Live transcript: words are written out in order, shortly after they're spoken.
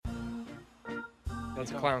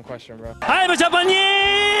That's a clown question, bro. I'm Japanese!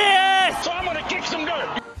 So I'm gonna kick some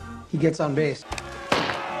dirt. He gets on base.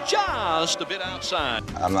 Just a bit outside.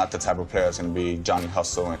 I'm not the type of player that's going to be Johnny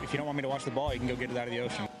Hustle. If you don't want me to watch the ball, you can go get it out of the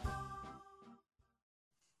ocean.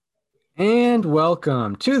 And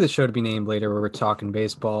welcome to the show to be named later, where we're talking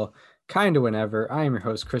baseball kind of whenever. I am your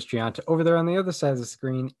host, Chris Gianta. Over there on the other side of the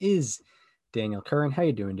screen is Daniel Curran. How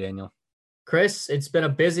you doing, Daniel? Chris, it's been a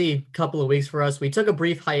busy couple of weeks for us. We took a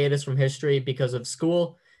brief hiatus from history because of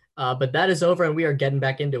school, but that is over and we are getting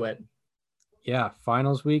back into it. Yeah,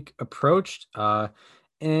 finals week approached,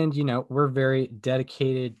 and we're very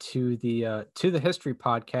dedicated to the history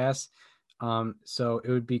podcast. So it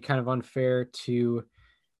would be kind of unfair to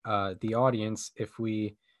the audience if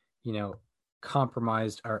we,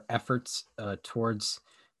 compromised our efforts towards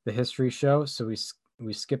the history show. So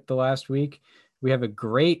we skipped the last week. We have a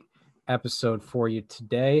great episode for you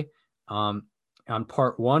today. On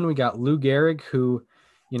part one, we got Lou Gehrig, who,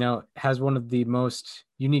 has one of the most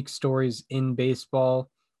unique stories in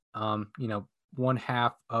baseball. One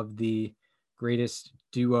half of the greatest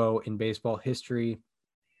duo in baseball history.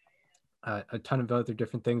 A ton of other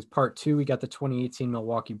different things. Part two, we got the 2018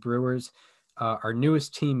 Milwaukee Brewers, our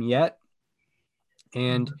newest team yet.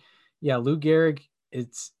 And yeah, Lou Gehrig,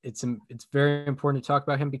 it's very important to talk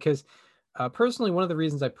about him because personally, one of the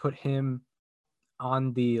reasons I put him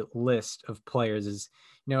on the list of players is,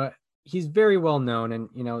 he's very well known, and,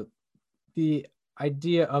 the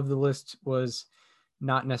idea of the list was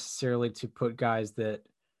not necessarily to put guys that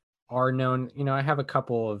are known. I have a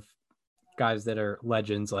couple of guys that are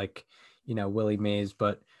legends like, Willie Mays,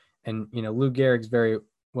 and Lou Gehrig's very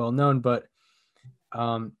well known, but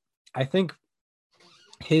I think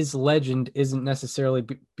his legend isn't necessarily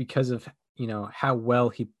because of, how well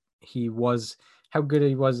he was, how good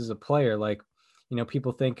he was as a player. Like,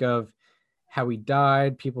 people think of how he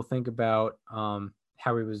died. People think about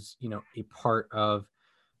how he was, a part of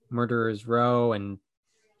Murderers Row, and,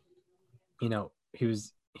 he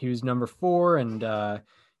was number 4 and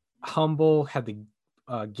humble, had the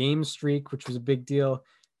game streak, which was a big deal,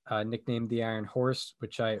 nicknamed the Iron Horse,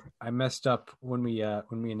 which I messed up when we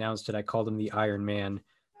announced it. I called him the Iron Man.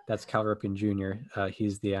 That's Cal Ripken Jr.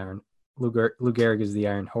 He's the Lou Gehrig is the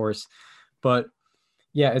Iron Horse. But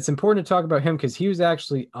yeah, it's important to talk about him because he was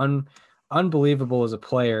actually unbelievable as a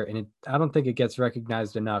player, and I don't think it gets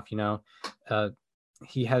recognized enough.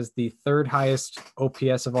 He has the 3rd highest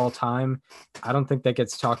OPS of all time. I don't think that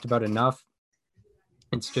gets talked about enough.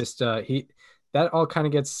 It's just that all kind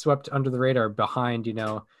of gets swept under the radar behind,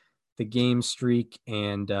 the game streak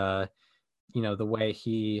and, the way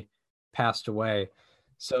he passed away.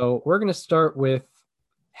 So we're going to start with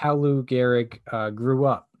how Lou Gehrig grew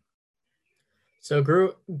up. So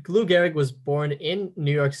Lou Gehrig was born in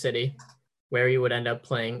New York City, where he would end up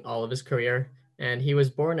playing all of his career. And he was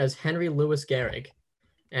born as Henry Louis Gehrig.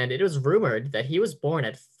 And it was rumored that he was born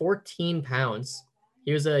at 14 pounds.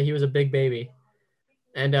 He was a big baby.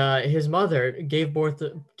 And his mother gave birth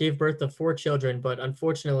to 4 children, but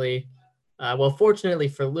unfortunately, fortunately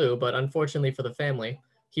for Lou, but unfortunately for the family,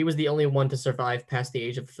 he was the only one to survive past the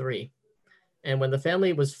age of 3. And when the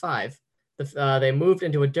family was 5, they moved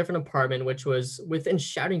into a different apartment, which was within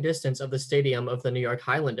shouting distance of the stadium of the New York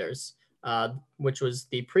Highlanders, which was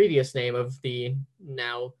the previous name of the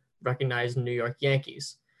now recognized New York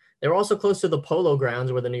Yankees. They were also close to the Polo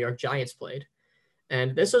Grounds where the New York Giants played.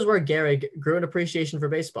 And this is where Gehrig grew an appreciation for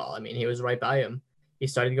baseball. I mean, he was right by him. He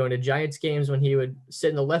started going to Giants games when he would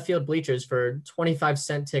sit in the left field bleachers for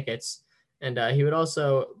 25-cent tickets. And he would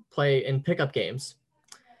also play in pickup games.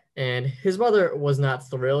 And his mother was not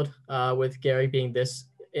thrilled with Gehrig being this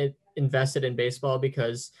invested in baseball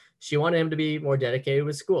because she wanted him to be more dedicated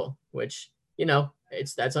with school, which,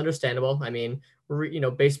 that's understandable. I mean,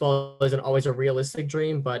 baseball isn't always a realistic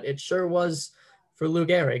dream, but it sure was for Lou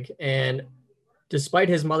Gehrig. And despite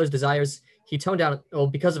his mother's desires,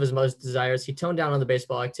 because of his mother's desires, he toned down on the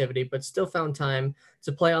baseball activity, but still found time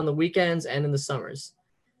to play on the weekends and in the summers.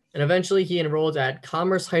 And eventually he enrolled at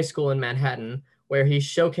Commerce High School in Manhattan, where he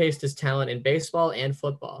showcased his talent in baseball and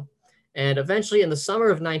football. And eventually in the summer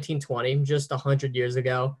of 1920, just 100 years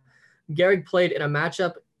ago, Gehrig played in a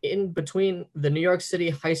matchup in between the New York City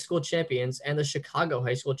high school champions and the Chicago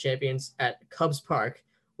high school champions at Cubs Park,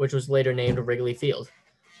 which was later named Wrigley Field.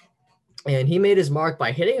 And he made his mark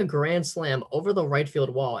by hitting a grand slam over the right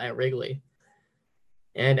field wall at Wrigley.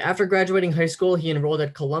 And after graduating high school, he enrolled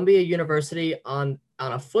at Columbia University on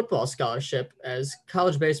a football scholarship, as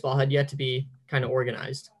college baseball had yet to be kind of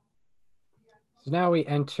organized. So now we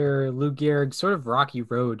enter Lou Gehrig's sort of rocky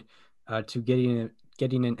road to getting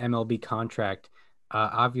an MLB contract.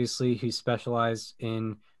 Obviously, he specialized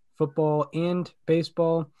in football and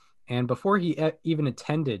baseball. And before he even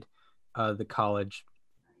attended the college,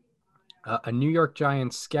 a New York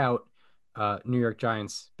Giants scout, New York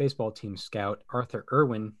Giants baseball team scout, Arthur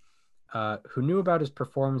Irwin, who knew about his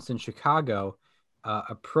performance in Chicago,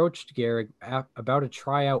 approached Gehrig about a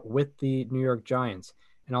tryout with the New York Giants,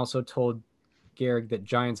 and also told Gehrig that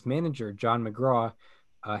Giants manager John McGraw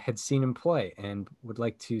had seen him play and would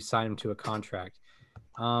like to sign him to a contract.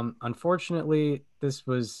 Unfortunately, this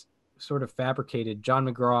was sort of fabricated. John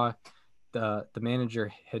McGraw, the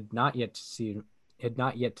manager, had not yet to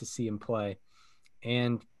see him play,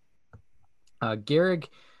 and Gehrig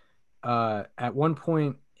at one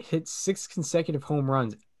point hit 6 consecutive home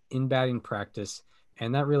runs in batting practice,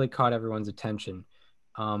 and that really caught everyone's attention.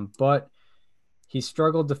 But he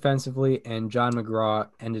struggled defensively, and John McGraw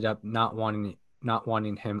ended up not wanting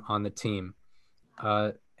him on the team.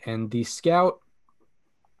 And the scout,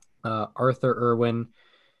 Arthur Irwin,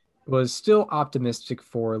 was still optimistic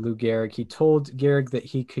for Lou Gehrig. He told Gehrig that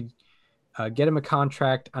he could get him a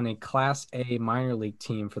contract on a Class A minor league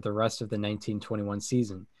team for the rest of the 1921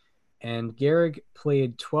 season. And Gehrig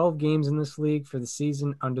played 12 games in this league for the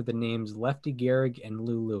season under the names Lefty Gehrig and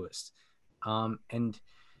Lou Lewis. And,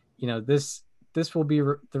 you know, this will be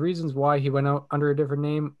the reasons why he went out under a different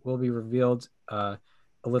name will be revealed a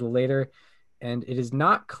little later. And it is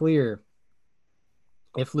not clear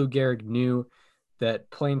if Lou Gehrig knew that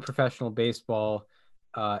playing professional baseball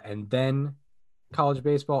and then college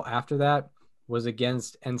baseball after that was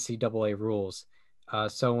against NCAA rules.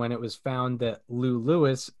 So when it was found that Lou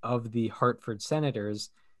Lewis of the Hartford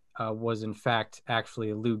Senators was in fact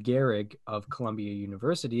actually Lou Gehrig of Columbia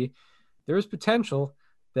University, there was potential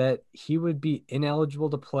that he would be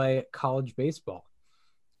ineligible to play college baseball.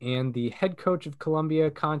 And the head coach of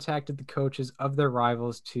Columbia contacted the coaches of their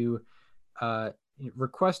rivals to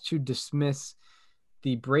request to dismiss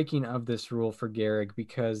the breaking of this rule for Gehrig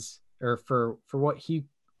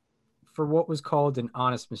for what was called an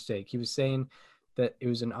honest mistake. He was saying that it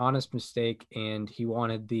was an honest mistake, and he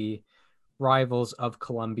wanted the rivals of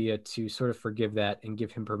Columbia to sort of forgive that and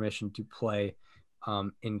give him permission to play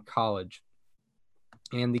in college.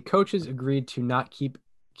 And the coaches agreed to not keep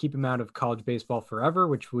him out of college baseball forever,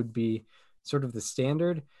 which would be sort of the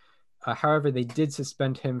standard. However, they did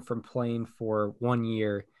suspend him from playing for 1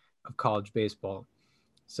 year of college baseball.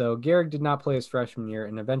 So Gehrig did not play his freshman year,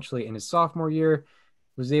 and eventually in his sophomore year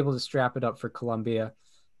was able to strap it up for Columbia.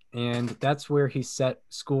 And that's where he set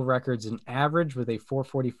school records in average with a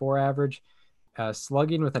 444 average,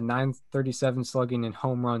 slugging with a 937 slugging, and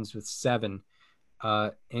home runs with 7.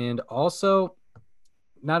 And also,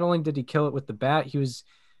 not only did he kill it with the bat, he was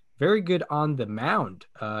very good on the mound.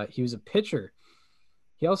 He was a pitcher.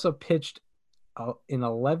 He also pitched in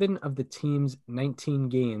 11 of the team's 19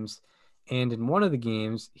 games, and in one of the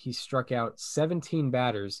games, he struck out 17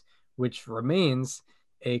 batters, which remains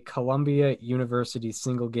a Columbia University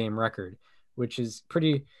single game record, which is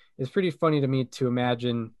pretty funny to me to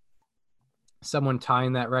imagine someone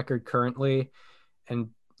tying that record currently, and,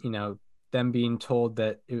 you know, them being told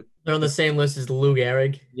that they're on the same list as Lou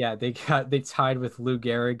Gehrig. Yeah, they tied with Lou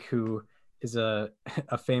Gehrig, who is a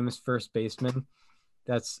famous first baseman.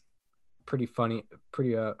 That's pretty funny,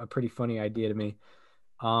 a pretty funny idea to me.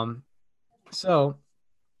 So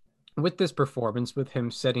with this performance, with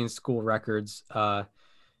him setting school records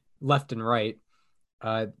left and right,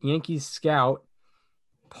 Yankees scout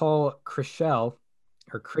Paul Critchell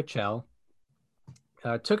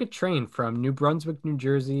took a train from New Brunswick, New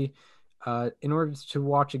Jersey, in order to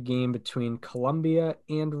watch a game between Columbia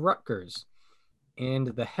and Rutgers. And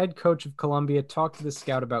the head coach of Columbia talked to the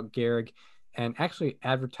scout about Gehrig and actually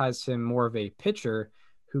advertised him more of a pitcher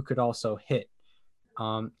who could also hit.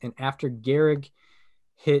 And after Gehrig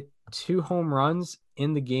hit 2 home runs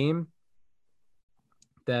in the game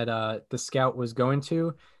that the scout was going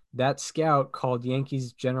to, that scout called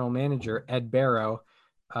Yankees general manager Ed Barrow,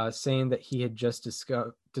 saying that he had just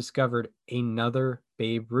discovered another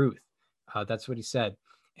Babe Ruth. That's what he said.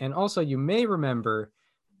 And also, you may remember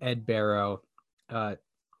Ed Barrow. I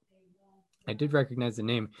did recognize the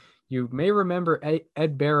name. You may remember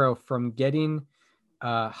Ed Barrow from getting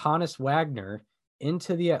Honus Wagner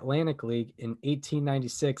into the Atlantic League in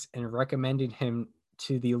 1896 and recommending him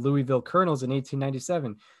to the Louisville Colonels in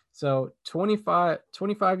 1897. So 25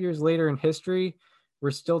 years later in history,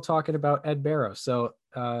 we're still talking about Ed Barrow. So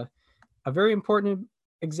a very important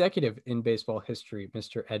executive in baseball history,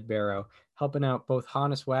 Mr. Ed Barrow, helping out both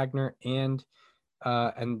Honus Wagner and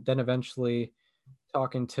then eventually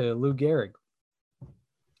talking to Lou Gehrig.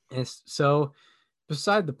 And so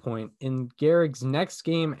beside the point, in Gehrig's next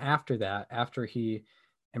game after that, after he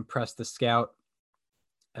impressed the scout,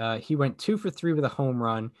 He went 2 for 3 with a home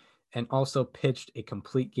run and also pitched a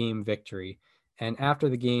complete game victory. And after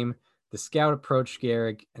the game, the scout approached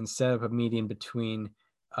Gehrig and set up a meeting between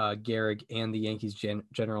Gehrig and the Yankees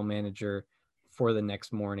general manager for the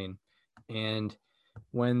next morning. And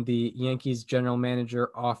when the Yankees general manager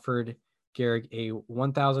offered Gehrig a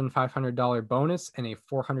 $1,500 bonus and a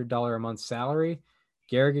 $400 a month salary,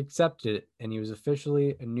 Gehrig accepted it, and he was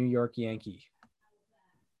officially a New York Yankee.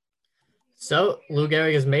 So Lou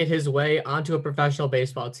Gehrig has made his way onto a professional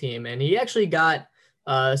baseball team, and he actually got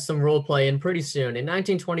some role play in pretty soon. In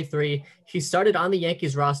 1923, he started on the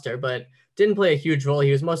Yankees roster, but didn't play a huge role.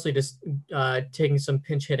 He was mostly just taking some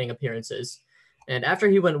pinch hitting appearances. And after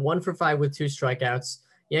he went 1 for 5 with 2 strikeouts,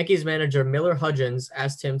 Yankees manager Miller Hudgens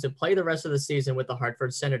asked him to play the rest of the season with the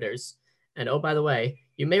Hartford Senators. And oh, by the way,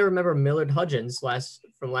 you may remember Millard Hudgens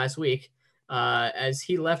from last week, as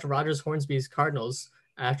he left Rogers Hornsby's Cardinals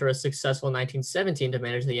after a successful 1917 to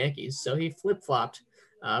manage the Yankees. So he flip-flopped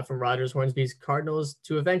from Rogers Hornsby's Cardinals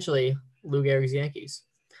to eventually Lou Gehrig's Yankees.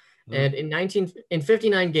 And in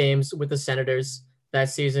 59 games with the Senators that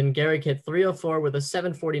season, Gehrig hit .304 with a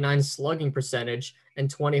 .749 slugging percentage and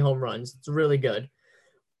 20 home runs. It's really good.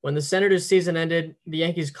 When the Senators season ended, the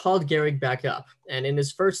Yankees called Gehrig back up. And in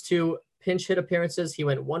his first 2 pinch hit appearances, he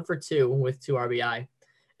went 1 for 2 with 2 RBI.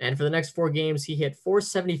 And for the next 4 games, he hit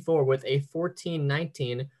 .474 with a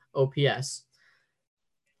 .1419 OPS.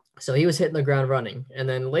 So he was hitting the ground running. And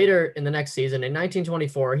then later in the next season, in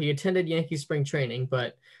 1924, he attended Yankee spring training,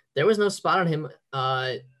 but there was no spot on him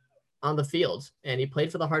on the field. And he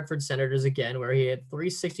played for the Hartford Senators again, where he had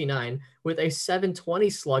 .369 with a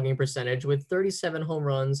 .720 slugging percentage with 37 home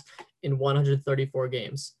runs in 134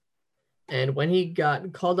 games. And when he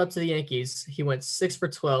got called up to the Yankees, he went 6 for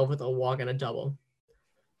 12 with a walk and a double.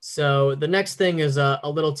 So the next thing is a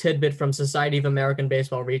little tidbit from Society of American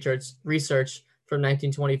Baseball Research from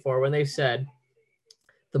 1924, when they said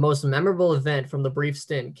the most memorable event from the brief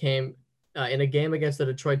stint came in a game against the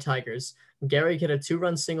Detroit Tigers. Gehrig hit a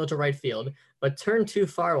 2-run single to right field, but turned too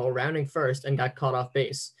far while rounding first and got caught off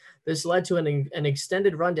base. This led to an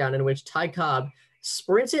extended rundown in which Ty Cobb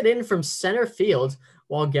sprinted in from center field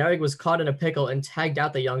while Gehrig was caught in a pickle and tagged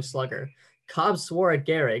out the young slugger. Cobb swore at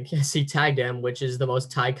Gehrig as he tagged him, which is the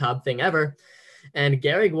most Ty Cobb thing ever. And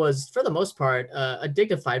Gehrig was, for the most part, a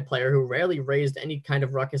dignified player who rarely raised any kind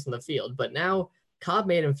of ruckus in the field. But now Cobb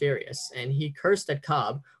made him furious, and he cursed at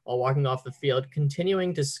Cobb while walking off the field,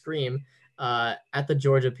 continuing to scream at the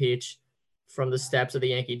Georgia Peach from the steps of the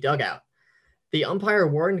Yankee dugout. The umpire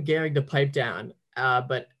warned Gehrig to pipe down,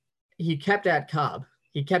 but he kept at Cobb.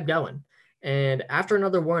 He kept going. And after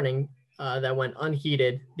another warning that went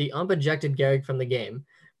unheeded, the ump ejected Gehrig from the game,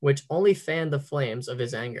 which only fanned the flames of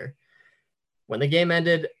his anger. When the game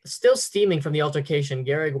ended, still steaming from the altercation,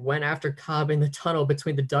 Gehrig went after Cobb in the tunnel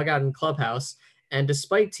between the dugout and clubhouse, and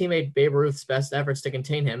despite teammate Babe Ruth's best efforts to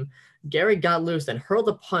contain him, Gehrig got loose and hurled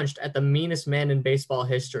a punch at the meanest man in baseball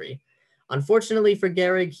history. Unfortunately for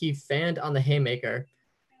Gehrig, he fanned on the haymaker,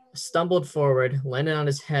 stumbled forward, landed on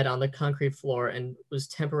his head on the concrete floor, and was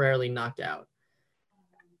temporarily knocked out.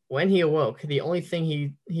 When he awoke, the only thing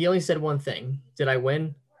he only said one thing: "Did I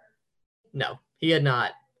win?" No, he had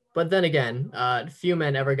not. But then again, few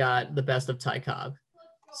men ever got the best of Ty Cobb.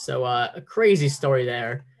 So a crazy story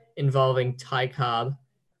there involving Ty Cobb.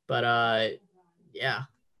 But yeah.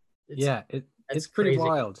 It's pretty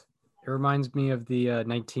wild. It reminds me of the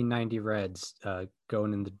 1990 Reds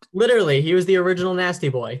going in the... Literally, he was the original nasty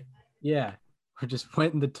boy. Yeah, who just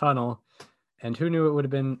went in the tunnel. And who knew it would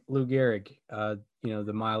have been Lou Gehrig,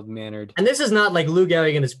 the mild-mannered... And this is not like Lou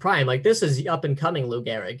Gehrig in his prime. Like, this is up-and-coming Lou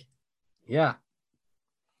Gehrig. Yeah.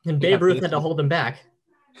 And Babe Ruth had to hold him back.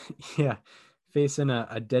 Yeah, facing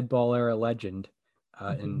a dead ball era legend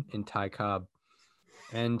in Ty Cobb.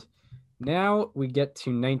 And now we get to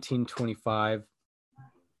 1925,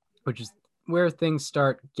 which is where things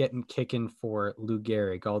start kicking for Lou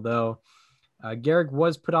Gehrig. Although Gehrig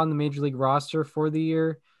was put on the Major League roster for the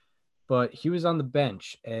year, but he was on the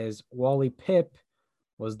bench as Wally Pipp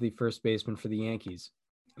was the first baseman for the Yankees.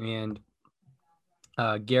 And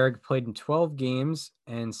Gehrig played in 12 games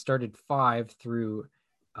and started 5 through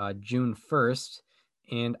June 1st.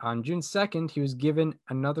 And on June 2nd, he was given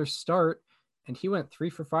another start, and he went 3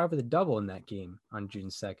 for 5 with a double in that game on June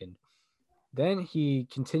 2nd. Then he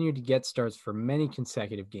continued to get starts for many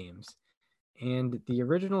consecutive games. And the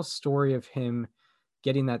original story of him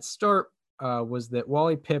getting that start was that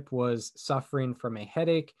Wally Pipp was suffering from a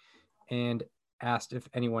headache and asked if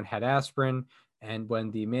anyone had aspirin. And when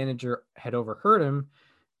the manager had overheard him,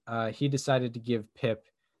 he decided to give Pipp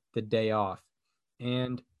the day off.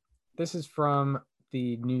 And this is from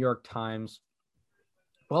the New York Times,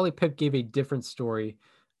 Wally Pipp gave a different story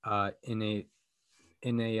in a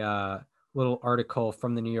little article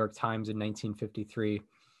from the New York Times in 1953.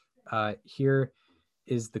 Here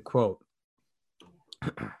is the quote.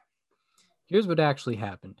 Here's what actually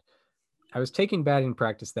happened. I was taking batting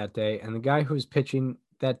practice that day, and the guy who was pitching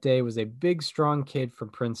that day was a big, strong kid from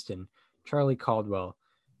Princeton, Charlie Caldwell.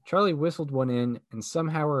 Charlie whistled one in, and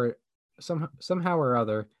somehow or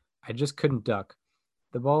other, I just couldn't duck.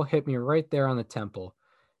 The ball hit me right there on the temple.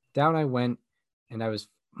 Down I went, and I was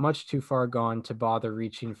much too far gone to bother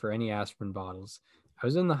reaching for any aspirin bottles. I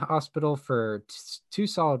was in the hospital for 2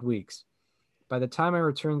 solid weeks. By the time I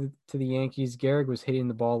returned to the Yankees, Gehrig was hitting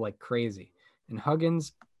the ball like crazy, and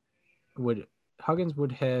Huggins would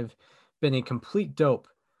have been a complete dope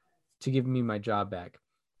to give me my job back.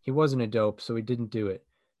 He wasn't a dope, so he didn't do it.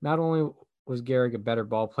 Not only was Gehrig a better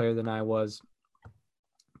ball player than I was,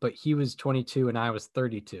 but he was 22 and I was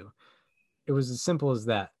 32. It was as simple as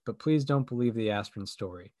that, but please don't believe the aspirin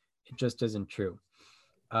story. It just isn't true.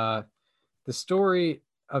 The story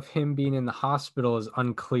of him being in the hospital is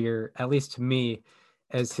unclear, at least to me,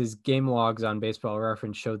 as his game logs on Baseball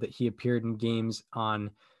Reference showed that he appeared in games on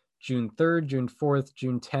June 3rd, June 4th,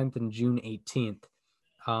 June 10th, and June 18th.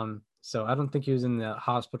 So I don't think he was in the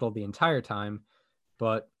hospital the entire time,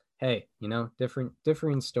 but hey,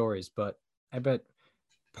 differing stories, but I bet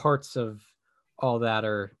parts of all that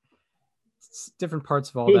are different parts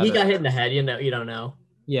of all that. He got hit in the head, you don't know.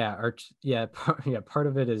 Yeah. Part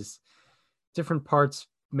of it is different parts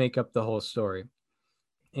make up the whole story.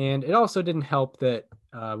 And it also didn't help that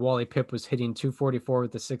Wally Pipp was hitting 244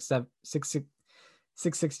 with the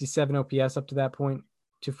 667 OPS up to that point,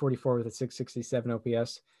 244 with a 667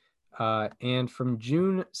 OPS. And from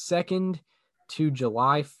June 2nd to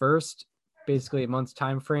July 1st, basically a month's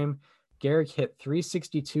time frame, Gehrig hit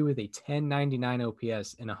 362 with a 1099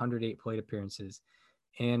 OPS in 108 plate appearances.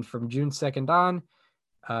 And from June 2nd on,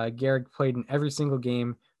 Gehrig played in every single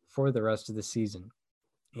game for the rest of the season.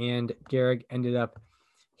 And Gehrig ended up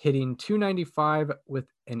hitting 295 with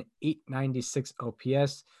an 896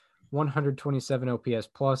 OPS, 127 OPS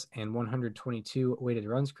plus, and 122 weighted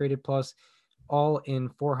runs created plus, all in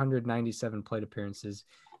 497 plate appearances.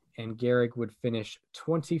 And Gehrig would finish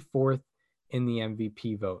 24th in the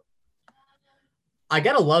MVP vote. I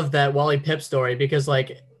gotta love that Wally Pipp story because,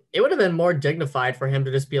 it would have been more dignified for him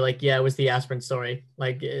to just be like, yeah, it was the aspirin story.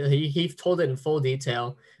 He told it in full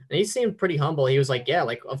detail, and he seemed pretty humble. He was like, yeah,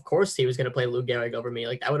 of course he was gonna play Lou Gehrig over me.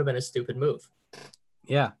 That would have been a stupid move.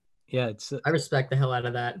 Yeah. I respect the hell out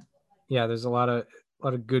of that. Yeah, there's a lot of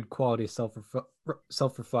good quality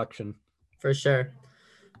self-reflection. For sure.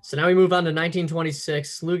 So now we move on to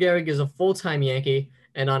 1926. Lou Gehrig is a full-time Yankee,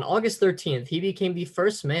 and on August 13th, he became the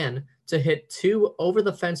first man to hit 2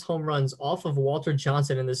 over-the-fence home runs off of Walter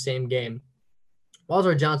Johnson in the same game.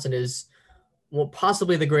 Walter Johnson is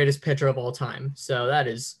possibly the greatest pitcher of all time, so that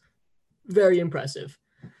is very impressive.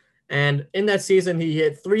 And in that season, he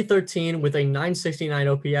hit 313 with a 969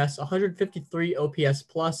 OPS, 153 OPS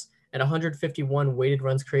plus, and 151 weighted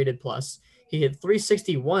runs created plus. He hit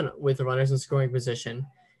 361 with runners in scoring position,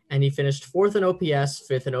 and he finished 4th in OPS,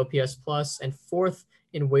 5th in OPS plus, and 4th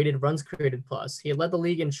in weighted runs created plus. He led the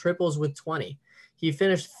league in triples with 20. He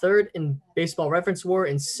finished 3rd in Baseball Reference WAR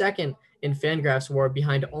and 2nd in Fangraphs WAR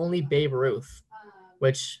behind only Babe Ruth,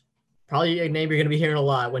 which probably a name you're going to be hearing a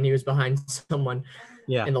lot when he was behind someone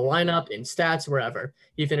in the lineup, in stats, wherever.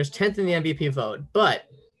 He finished 10th in the MVP vote, but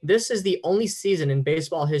this is the only season in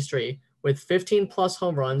baseball history with 15 plus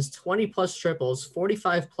home runs, 20 plus triples,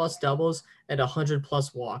 45 plus doubles, and 100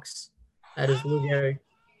 plus walks. That is Lou Gehrig's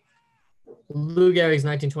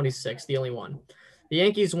 1926, the only one. The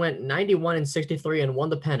Yankees went 91-63 and won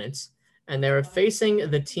the pennant, and they were facing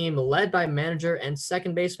the team led by manager and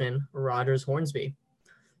second baseman Rogers Hornsby.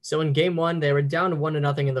 So in game 1, they were down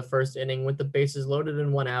 1-0 in the first inning with the bases loaded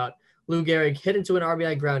and 1 out. Lou Gehrig hit into an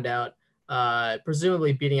RBI ground out,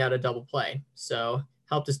 presumably beating out a double play. So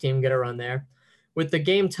helped his team get a run there. With the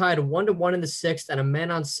game tied 1-1 in the 6th and a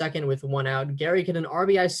man on second with 1 out, Gehrig hit an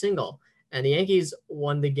RBI single, and the Yankees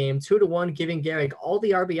won the game 2-1, giving Gehrig all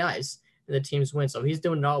the RBIs in the team's win. So he's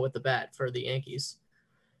doing it all with the bat for the Yankees.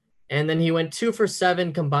 And then he went 2 for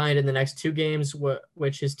 7 combined in the next 2 games,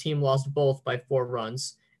 which his team lost both by 4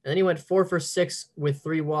 runs. And then he went 4 for 6 with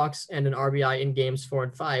 3 walks and an RBI in games 4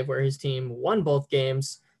 and 5, where his team won both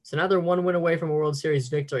games. So now they're 1 win away from a World Series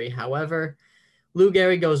victory. However, Lou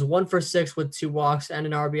Gehrig goes 1 for 6 with 2 walks and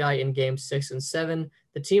an RBI in games 6 and 7.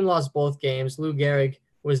 The team lost both games. Lou Gehrig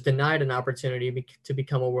was denied an opportunity to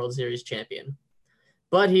become a World Series champion.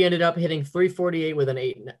 But he ended up hitting 348 with an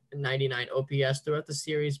 899 OPS throughout the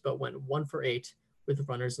series, but went 1 for 8 with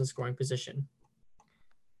runners in scoring position.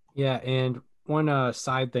 Yeah, and one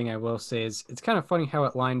side thing I will say is it's kind of funny how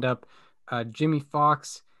it lined up. Jimmy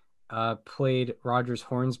Fox played Rogers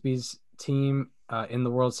Hornsby's team in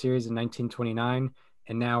the World Series in 1929,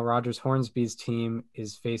 and now Rogers Hornsby's team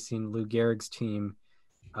is facing Lou Gehrig's team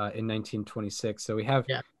in 1926. So we have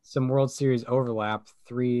Yeah, some World Series overlap,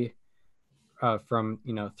 three from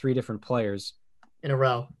three different players. in a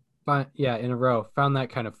row. But yeah, in a row. Found that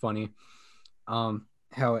kind of funny. How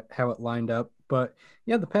it lined up. But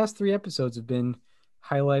yeah, the past three episodes have been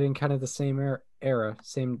highlighting kind of the same era,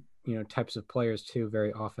 same types of players too,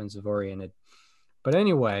 very offensive oriented. But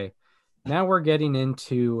anyway, now we're getting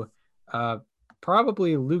into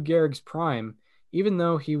probably Lou Gehrig's prime, even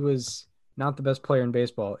though he was not the best player in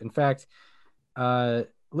baseball. In fact, Lou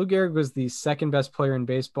Gehrig was the second best player in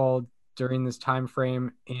baseball during this time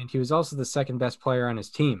frame, and he was also the second best player on his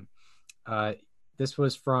team. This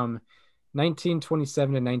was from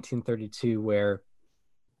 1927 to 1932, where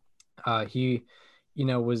he,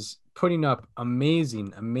 was putting up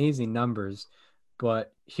amazing numbers,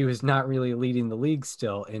 but he was not really leading the league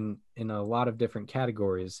still in a lot of different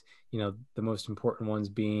categories. The most important ones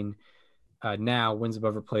being now wins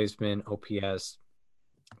above replacement, OPS,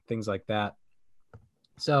 things like that.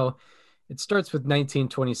 So it starts with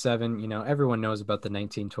 1927. Everyone knows about the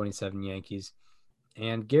 1927 Yankees,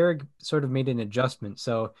 and Gehrig sort of made an adjustment.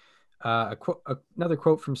 So another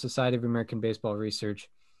quote from Society of American Baseball Research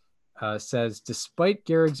says, despite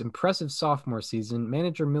Gehrig's impressive sophomore season,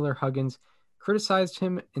 manager Miller Huggins criticized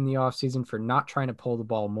him in the offseason for not trying to pull the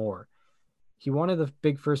ball more. He wanted the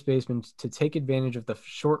big first baseman to take advantage of the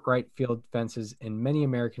short right field fences in many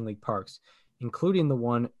American League parks, including the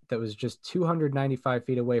one that was just 295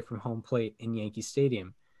 feet away from home plate in Yankee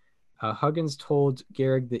Stadium. Huggins told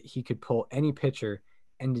Gehrig that he could pull any pitcher,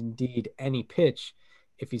 and indeed any pitch,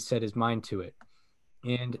 if he set his mind to it.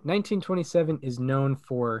 And 1927 is known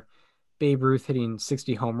for Babe Ruth hitting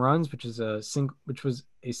 60 home runs, which was a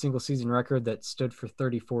single season record that stood for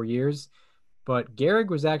 34 years. But Gehrig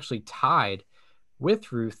was actually tied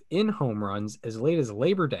with Ruth in home runs as late as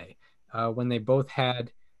Labor Day, when they both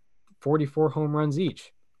had 44 home runs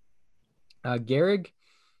each. Gehrig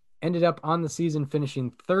ended up on the season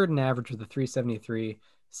finishing third in average with a 373,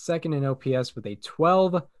 second in OPS with a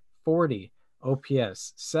 1240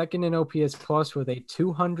 OPS, second in OPS plus with a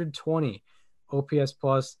 220 OPS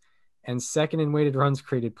plus, and second in weighted runs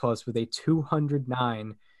created plus with a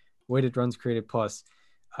 209 weighted runs created plus.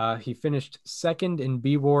 He finished second in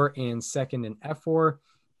B WAR and second in F WAR,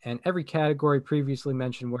 and every category previously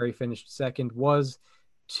mentioned where he finished second was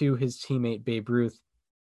to his teammate Babe Ruth.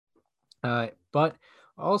 But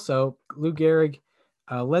also, Lou Gehrig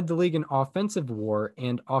led the league in offensive WAR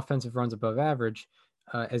and offensive runs above average,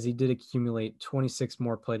 as he did accumulate 26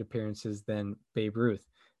 more plate appearances than Babe Ruth,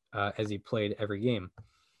 as he played every game.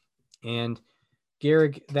 And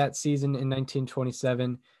Gehrig that season in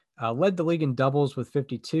 1927 led the league in doubles with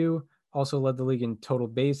 52, also led the league in total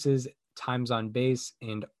bases, times on base,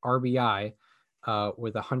 and RBI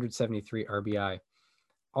with 173 RBI.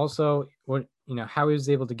 Also, how he was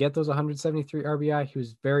able to get those 173 RBI, he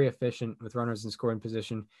was very efficient with runners in scoring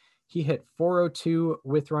position. He hit 402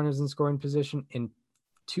 with runners in scoring position in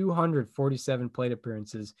 247 plate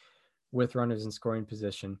appearances with runners in scoring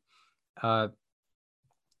position.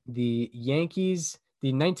 The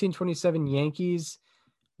 1927 Yankees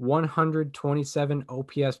 127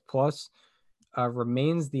 OPS plus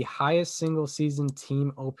remains the highest single season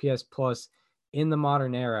team OPS plus in the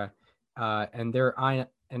modern era.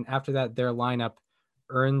 And after that, their lineup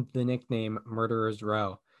earned the nickname Murderers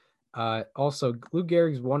Row. Also, Lou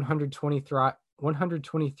Gehrig's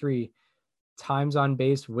 123 times on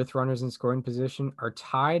base with runners in scoring position are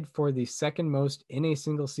tied for the second most in a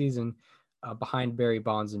single season, behind Barry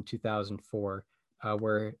Bonds in 2004,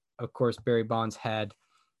 where, of course, Barry Bonds had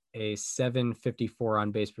a 754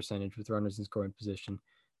 on base percentage with runners in scoring position.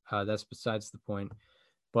 That's besides the point.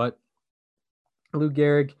 But Lou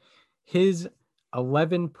Gehrig, his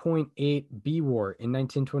 11.8 B WAR in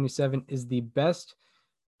 1927 is the best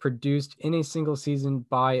produced in a single season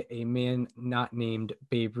by a man not named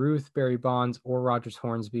Babe Ruth, Barry Bonds, or Rogers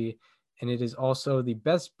Hornsby. And it is also the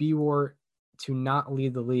best B WAR to not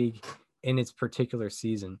lead the league in its particular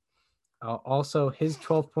season. Also, his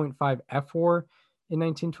 12.5 F WAR in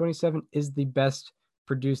 1927 is the best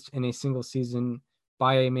produced in a single season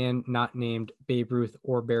by a man not named Babe Ruth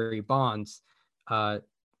or Barry Bonds. One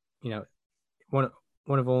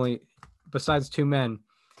of only, besides two men,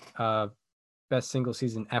 best single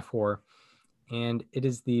season F WAR, and it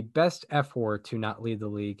is the best F WAR to not lead the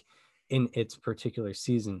league in its particular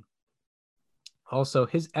season. Also,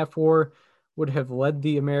 his F WAR would have led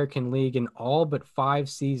the American League in all but 5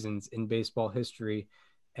 seasons in baseball history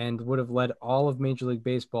and would have led all of Major League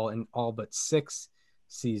Baseball in all but 6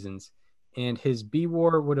 seasons. And his B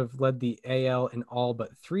WAR would have led the AL in all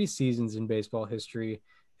but 3 seasons in baseball history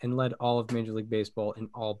and led all of Major League Baseball in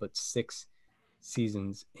all but 6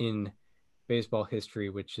 seasons in baseball history,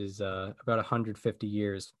 which is about 150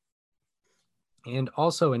 years. And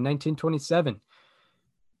also in 1927,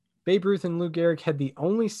 Babe Ruth and Lou Gehrig had the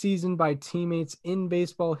only season by teammates in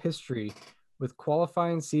baseball history with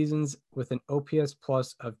qualifying seasons with an OPS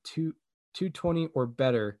plus of 220 or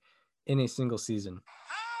better in a single season.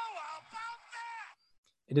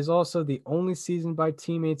 It is also the only season by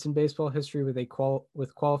teammates in baseball history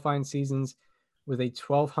with qualifying seasons with a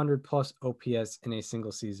 1200 plus OPS in a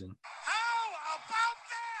single season.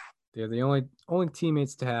 They're the only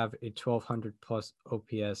teammates to have a 1200 plus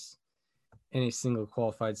OPS in a single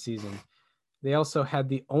qualified season. They also had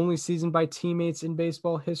the only season by teammates in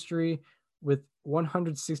baseball history with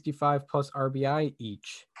 165 plus RBI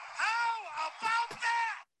each.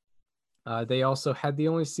 They also had the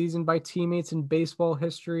only season by teammates in baseball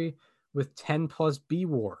history with 10 plus B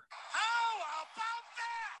WAR.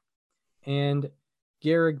 And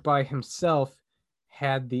Gehrig by himself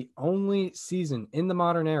had the only season in the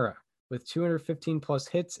modern era with 215 plus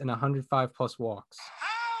hits and 105 plus walks.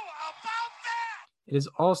 It is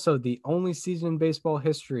also the only season in baseball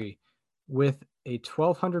history with a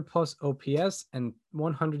 1200 plus OPS and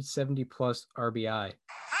 170 plus RBI.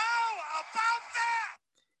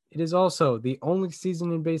 It is also the only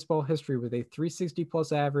season in baseball history with a 360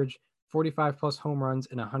 plus average, 45 plus home runs,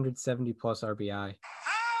 and 170 plus RBI.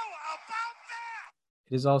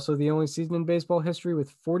 It is also the only season in baseball history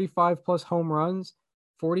with 45 plus home runs,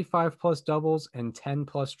 45 plus doubles, and 10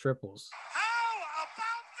 plus triples.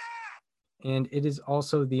 And it is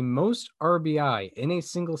also the most RBI in a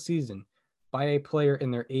single season by a player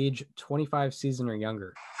in their age 25 season or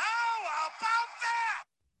younger.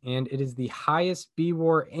 And it is the highest B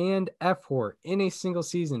WAR and F WAR in a single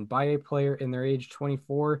season by a player in their age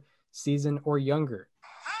 24 season or younger.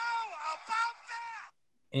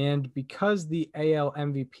 And because the AL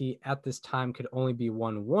MVP at this time could only be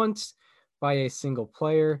won once by a single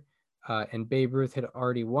player, and Babe Ruth had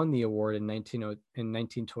already won the award in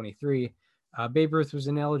 1923, Babe Ruth was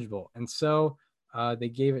ineligible. And so they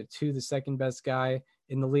gave it to the second best guy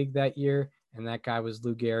in the league that year, and that guy was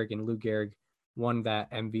Lou Gehrig, and Lou Gehrig won that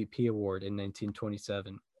MVP award in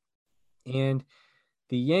 1927. And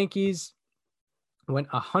the Yankees went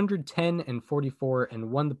 110-44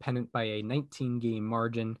 and won the pennant by a 19-game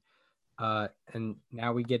margin. And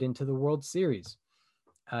now we get into the World Series.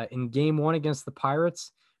 In Game 1 against the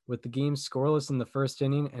Pirates, with the game scoreless in the first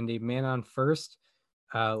inning and a man on first,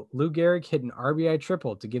 Lou Gehrig hit an RBI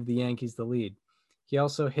triple to give the Yankees the lead. He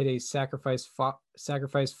also hit a sacrifice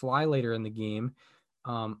fly later in the game,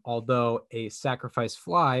 although a sacrifice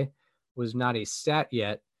fly was not a stat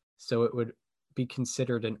yet, so it would be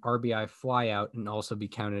considered an RBI flyout and also be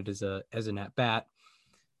counted as an at-bat.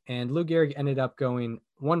 And Lou Gehrig ended up going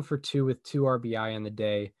 1 for 2 with 2 RBI on the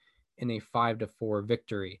day in a 5-4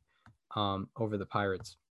 victory over the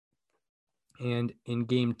Pirates. And in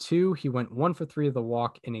Game 2, he went 1 for 3 of the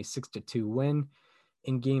walk in a 6-2 win.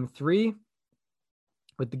 In Game 3,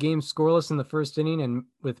 with the game scoreless in the first inning and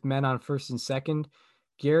with men on first and second,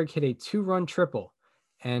 Gehrig hit a 2-run triple,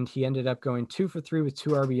 and he ended up going 2 for 3 with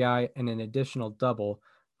 2 RBI and an additional double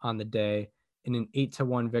on the day in an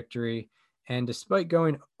 8-1 victory. And despite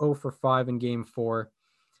going 0 for 5 in Game 4,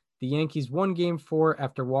 the Yankees won Game 4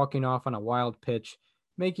 after walking off on a wild pitch,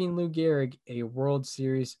 making Lou Gehrig a World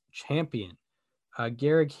Series champion.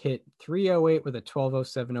 Gehrig hit .308 with a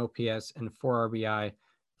 1207 OPS and 4 RBI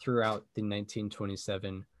throughout the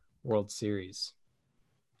 1927 World Series.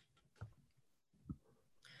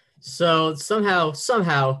 So somehow,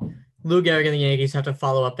 Lou Gehrig and the Yankees have to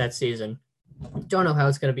follow up that season. Don't know how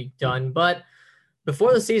it's going to be done, but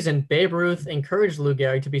before the season, Babe Ruth encouraged Lou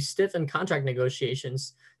Gehrig to be stiff in contract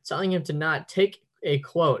negotiations, telling him to not take a,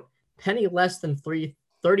 quote, penny less than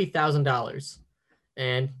 $30,000.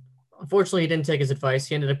 And unfortunately, he didn't take his advice.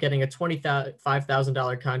 He ended up getting a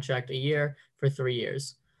 $25,000 contract a year for 3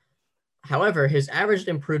 years. However, his average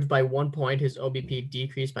improved by 1 point, his OBP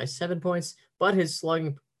decreased by 7 points, but his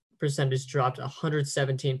slugging percentage dropped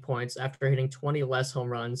 117 points after hitting 20 less home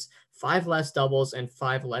runs, 5 less doubles, and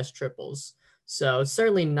 5 less triples. So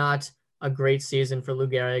certainly not a great season for Lou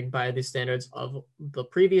Gehrig by the standards of the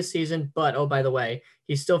previous season. But, oh, by the way,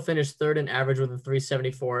 he still finished third in average with a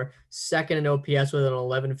 374, second in OPS with an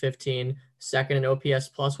 1115, second in OPS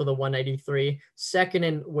plus with a 193, second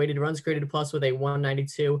in weighted runs created plus with a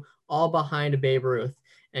 192, all behind Babe Ruth.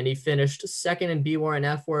 and he finished second in BWAR and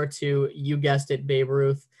FWAR to, you guessed it, Babe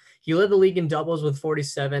Ruth. He led the league in doubles with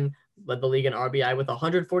 47, led the league in RBI with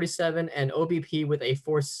 147, and OBP with a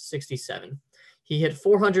 467. He hit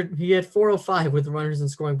 405 with runners in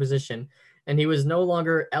scoring position, and he was no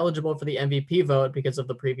longer eligible for the MVP vote because of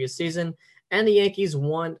the previous season, and the Yankees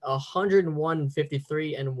won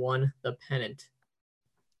 101-53 and won the pennant.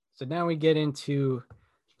 So now we get into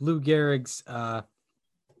Lou Gehrig's the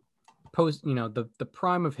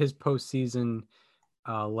prime of his postseason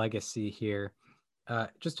legacy here.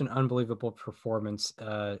 Just an unbelievable performance.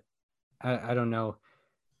 I don't know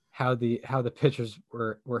how the pitchers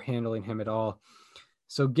were handling him at all.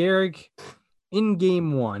 So Gehrig in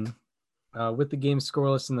game one, with the game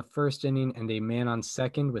scoreless in the first inning and a man on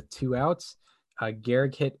second with 2 outs,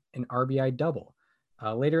 Gehrig hit an RBI double.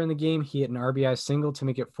 Later in the game, he hit an RBI single to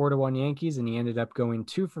make it 4-1 Yankees, and he ended up going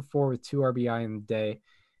 2 for 4 with 2 RBI in the day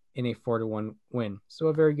in a 4-1 win. So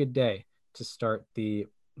a very good day to start the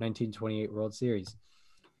 1928 World Series.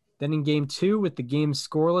 Then in game 2, with the game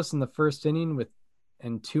scoreless in the first inning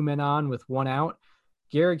and 2 men on with 1 out,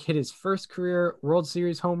 Gehrig hit his first career World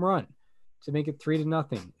Series home run to make it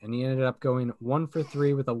 3-0, and he ended up going 1 for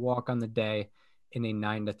 3 with a walk on the day in a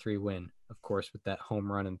 9-3 win, of course, with that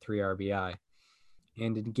home run and 3 RBI.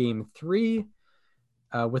 And in game 3,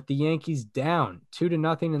 with the Yankees down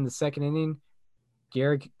 2-0 in the second inning,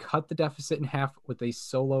 Gehrig cut the deficit in half with a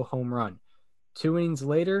solo home run. 2 innings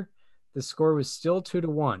later, the score was still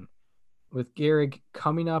 2-1, with Gehrig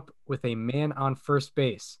coming up with a man on first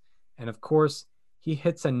base. And of course, he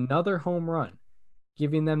hits another home run,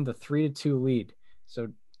 giving them the 3-2 lead.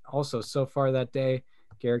 So far that day,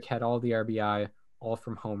 Gehrig had all the RBI, all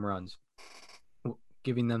from home runs,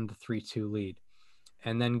 giving them the 3-2 lead.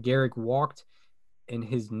 And then Gehrig walked in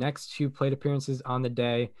his next 2 plate appearances on the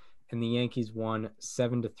day, and the Yankees won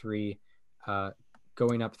 7-3,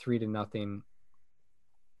 going up 3-0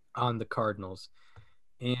 on the Cardinals.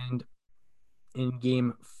 And in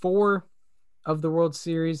game 4 of the World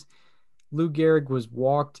Series, Lou Gehrig was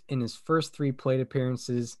walked in his first 3 plate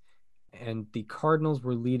appearances, and the Cardinals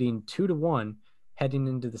were leading 2-1 heading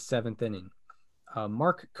into the 7th inning.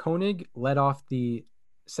 Mark Koenig led off the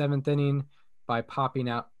 7th inning by popping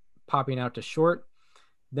out to short.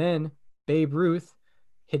 Then Babe Ruth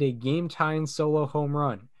hit a game-tying solo home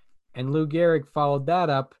run, and Lou Gehrig followed that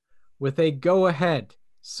up with a go-ahead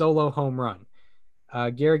solo home run.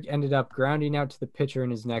 Gehrig ended up grounding out to the pitcher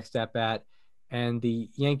in his next at-bat, and the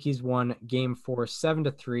Yankees won Game 4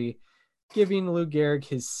 7-3, giving Lou Gehrig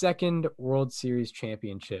his 2nd World Series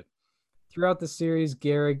championship. Throughout the series,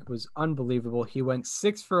 Gehrig was unbelievable. He went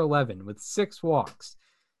 6 for 11 with 6 walks,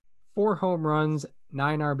 4 home runs,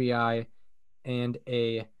 9 RBI, and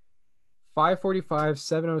a 545,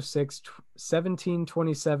 706,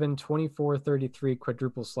 1727, 2433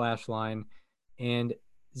 quadruple slash line, and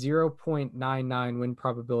 0.99 win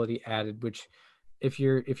probability added, which if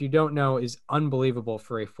you don't know is unbelievable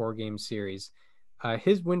for a 4-game series.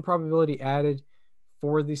 His win probability added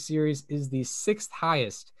for the series is the 6th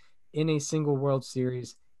highest in a single World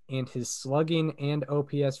Series, and his slugging and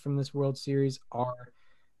OPS from this World Series are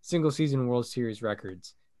single season World Series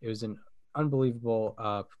records. It was an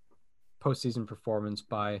unbelievable postseason performance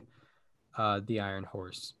by the Iron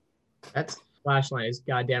Horse. That slash line is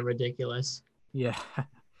goddamn ridiculous. Yeah.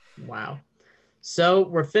 Wow. So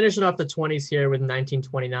we're finishing off the 20s here with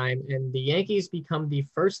 1929, and the Yankees become the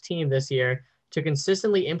first team this year to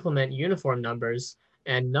consistently implement uniform numbers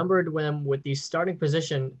and numbered them with the starting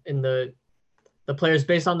position in the players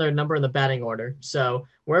based on their number in the batting order. So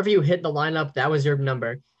wherever you hit the lineup, that was your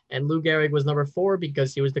number. And Lou Gehrig was number 4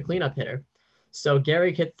 because he was the cleanup hitter. So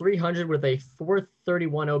Gehrig hit 300 with a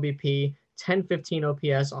 431 OBP, 1015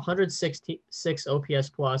 OPS, 166 OPS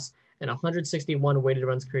plus, and 161 weighted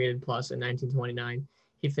runs created plus in 1929.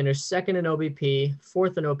 He finished 2nd in OBP,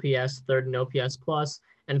 4th in OPS, 3rd in OPS plus,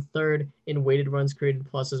 and 3rd in weighted runs created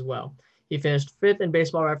plus as well. He finished 5th in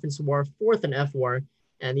Baseball Reference WAR, 4th in FWAR,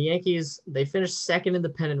 and the Yankees, they finished 2nd in the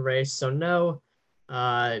pennant race, so no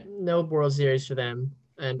World Series for them.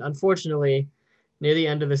 And unfortunately, near the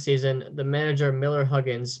end of the season, the manager, Miller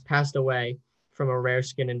Huggins, passed away from a rare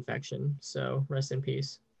skin infection. So rest in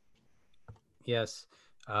peace. Yes.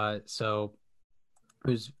 So it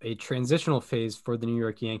was a transitional phase for the New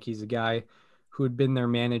York Yankees. A guy who had been their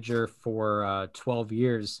manager for 12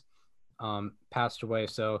 years passed away.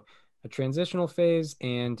 So a transitional phase,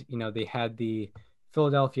 and they had the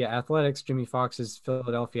Philadelphia Athletics, Jimmy Fox's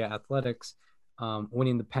Philadelphia Athletics,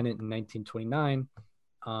 winning the pennant in 1929,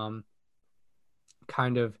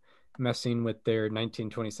 kind of messing with their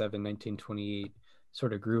 1927, 1928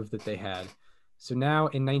 sort of groove that they had. So now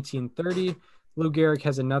in 1930, Lou Gehrig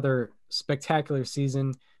has another spectacular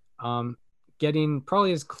season, getting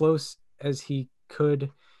probably as close as he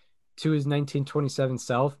could to his 1927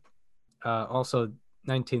 self. Also,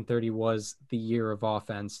 1930 was the year of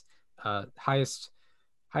offense. Highest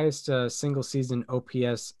single season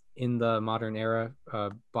OPS in the modern era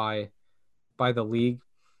by the league.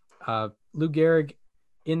 Lou Gehrig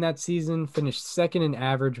in that season finished second in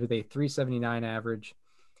average with a 379 average.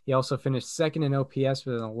 He also finished second in OPS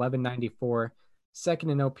with an 1194, second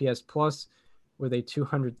in OPS plus with a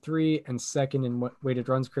 203, and second in weighted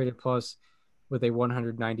runs created plus with a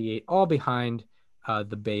 198, all behind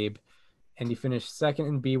the Babe. And he finished second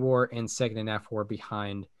in B-WAR and second in F-WAR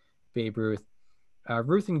behind Babe Ruth.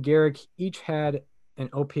 Ruth and Gehrig each had an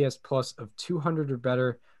OPS plus of 200 or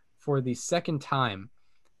better for the second time.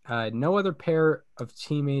 No other pair of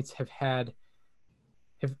teammates have had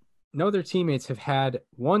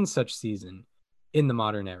one such season in the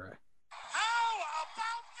modern era. How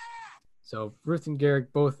about that? So Ruth and Gehrig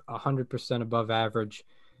both 100% above average.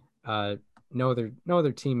 No other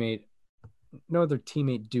teammate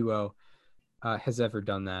duo has ever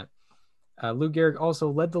done that. Lou Gehrig also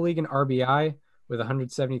led the league in RBI with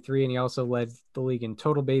 173, and he also led the league in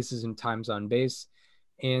total bases and times on base.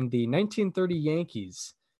 And the 1930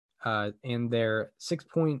 Yankees and their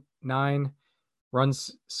 6.9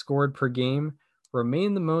 runs scored per game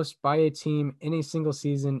remain the most by a team in a single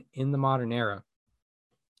season in the modern era.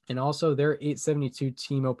 And also their 872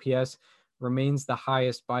 team OPS remains the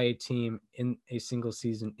highest by a team in a single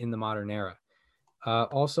season in the modern era.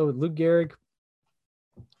 Also, Lou Gehrig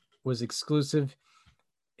was exclusive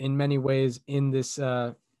in many ways in this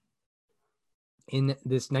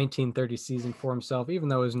 1930 season for himself. Even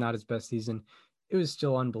though it was not his best season, it was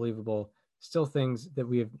still unbelievable. Still things that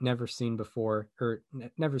we have never seen before, or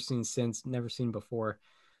never seen since, never seen before.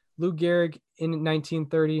 Lou Gehrig in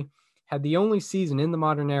 1930 had the only season in the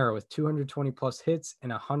modern era with 220 plus hits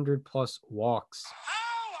and 100 plus walks. How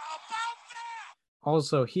about that?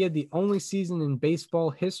 Also, he had the only season in baseball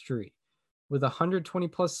history with 120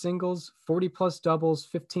 plus singles, 40 plus doubles,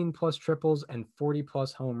 15 plus triples, and 40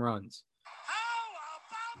 plus home runs. How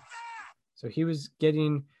about that? So he was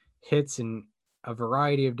getting hits in a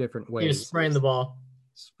variety of different ways. He was spraying the ball.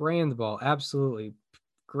 Spraying the ball, absolutely.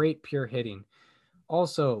 Great pure hitting.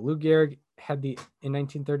 Also, Lou Gehrig in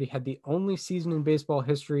 1930 had the only season in baseball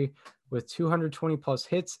history with 220 plus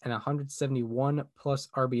hits and 171 plus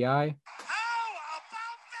RBI. How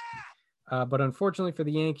about that? But unfortunately for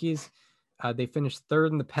the Yankees, they finished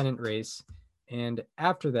third in the pennant race. And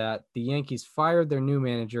after that, the Yankees fired their new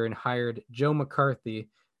manager and hired Joe McCarthy,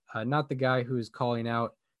 not the guy who was calling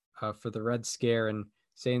out for the Red Scare and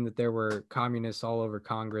saying that there were communists all over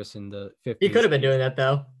Congress in the 50s. He could have been doing that,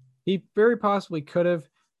 though. He very possibly could have,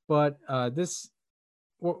 but the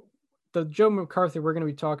Joe McCarthy we're going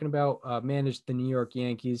to be talking about managed the New York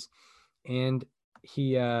Yankees, and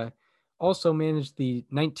he also managed the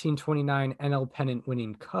 1929 NL pennant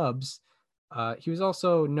winning Cubs. He was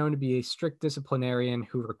also known to be a strict disciplinarian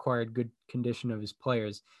who required good condition of his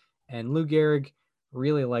players, and Lou Gehrig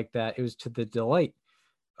really liked that. It was to the delight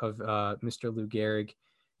of Mr. Lou Gehrig,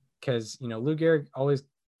 because Lou Gehrig always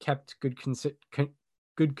kept good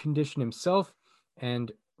condition himself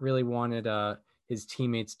and really wanted his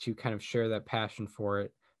teammates to kind of share that passion for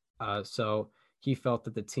it. So he felt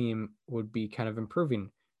that the team would be kind of improving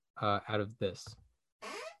out of this.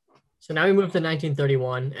 So now we move to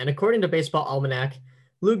 1931, and according to Baseball Almanac,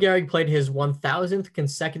 Lou Gehrig played his 1,000th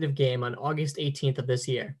consecutive game on August 18th of this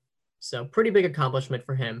year. So pretty big accomplishment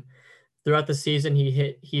for him. Throughout the season,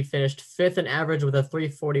 he finished fifth in average with a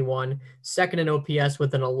 341, second in OPS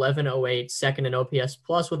with an 1108, second in OPS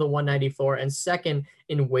plus with a 194, and second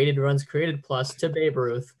in weighted runs created plus to Babe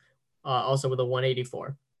Ruth, also with a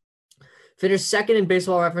 184. Finished second in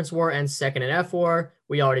Baseball Reference WAR and second in F-WAR.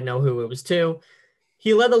 We already know who it was to.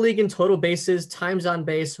 He led the league in total bases, times on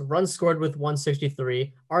base, runs scored with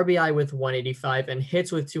 163, RBI with 185, and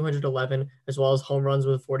hits with 211, as well as home runs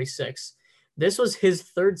with 46. This was his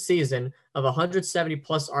third season of 170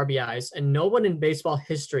 plus RBIs, and no one in baseball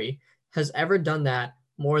history has ever done that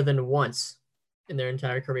more than once in their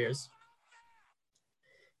entire careers.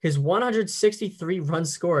 His 163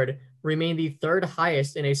 runs scored remained the third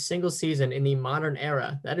highest in a single season in the modern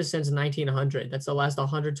era. That is since 1900. That's the last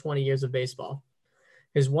 120 years of baseball.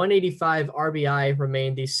 His 185 RBI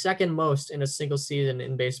remained the second most in a single season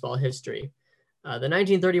in baseball history. The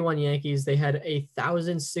 1931 Yankees, they had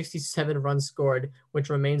 1,067 runs scored, which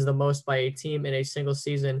remains the most by a team in a single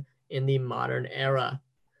season in the modern era.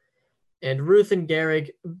 And Ruth and Gehrig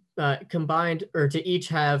combined, or to each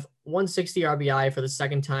have 160 RBI for the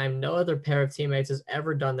second time. No other pair of teammates has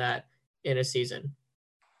ever done that in a season.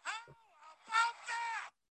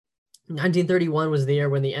 1931 was the year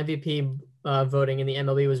when the MVP voting in the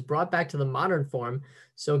MLB was brought back to the modern form,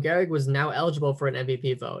 so Gehrig was now eligible for an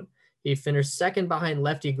MVP vote. He finished second behind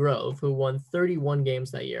Lefty Grove, who won 31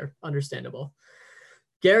 games that year. Understandable.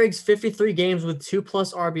 Gehrig's 53 games with 2+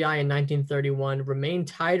 RBI in 1931 remain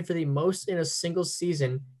tied for the most in a single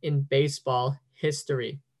season in baseball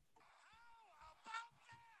history.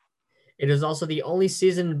 It is also the only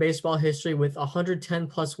season in baseball history with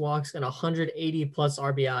 110+ walks and 180+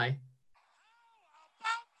 RBI.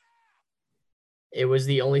 It was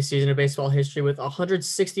the only season in baseball history with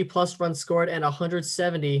 160+ runs scored and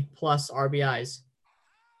 170+ RBIs.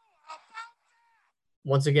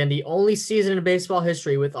 Once again, the only season in baseball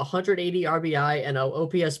history with 180 RBI and an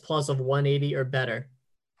OPS plus of 180 or better.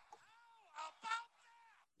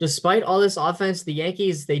 Despite all this offense, the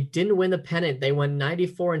Yankees, they didn't win the pennant. They went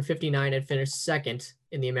 94-59 and finished second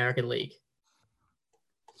in the American League.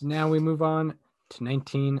 So now we move on to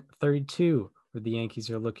 1932, where the Yankees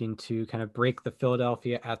are looking to kind of break the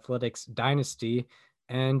Philadelphia Athletics dynasty.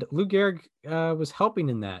 And Lou Gehrig was helping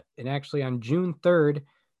in that. And actually on June 3rd,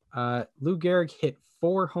 Lou Gehrig hit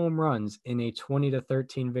 4 home runs in a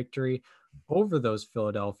 20-13 victory over those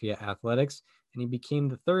Philadelphia Athletics. And he became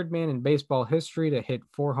the third man in baseball history to hit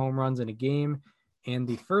 4 home runs in a game and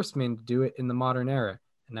the first man to do it in the modern era.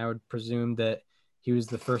 And I would presume that he was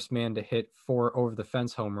the first man to hit 4 over the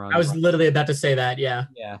fence home runs. I was literally about to say that. Yeah.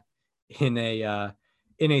 Yeah. In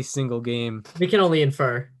a single game. We can only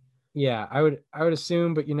infer. Yeah, I would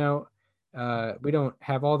assume, but we don't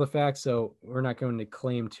have all the facts, so we're not going to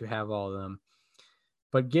claim to have all of them.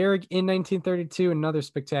 But Gehrig in 1932, another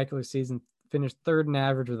spectacular season, finished third in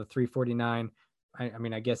average with a 349. I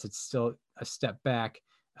mean, I guess it's still a step back.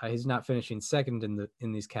 He's not finishing second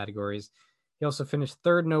in these categories. He also finished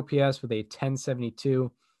third in OPS with a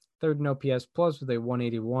 1072, third in OPS plus with a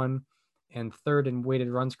 181, and third in weighted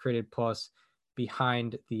runs created plus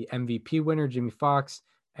behind the MVP winner, Jimmy Fox,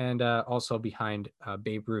 and also behind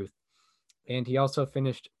Babe Ruth. And he also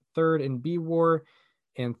finished third in B WAR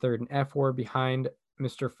and third in F WAR behind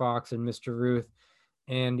Mr. Fox and Mr. Ruth.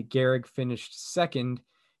 And Gehrig finished second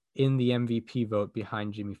in the MVP vote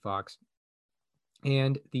behind Jimmy Fox.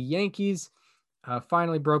 And the Yankees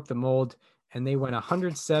finally broke the mold, and they went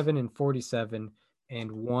 107-47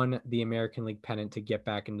 and won the American League pennant to get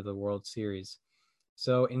back into the World Series.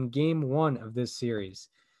 So in game 1 of this series,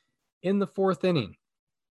 in the 4th inning,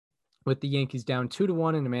 with the Yankees down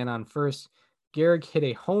 2-1 and a man on first, Gehrig hit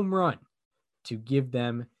a home run to give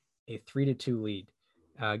them a 3-2 lead.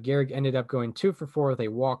 Gehrig ended up going 2 for 4 with a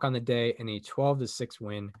walk on the day and a 12-6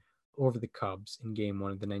 win over the Cubs in game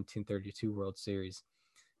 1 of the 1932 World Series.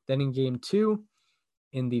 Then in game 2,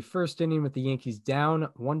 in the first inning with the Yankees down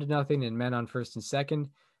 1-0 and men on first and second,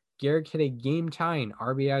 Gehrig hit a game-tying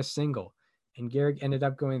RBI single, and Gehrig ended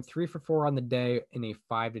up going 3 for 4 on the day in a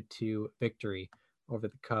 5-2 victory over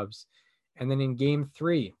the Cubs. And then in game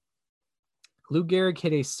 3, Lou Gehrig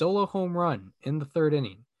hit a solo home run in the 3rd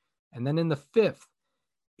inning. And then in the 5th,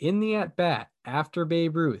 in the at-bat after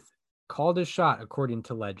Babe Ruth called his shot according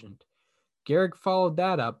to legend, Gehrig followed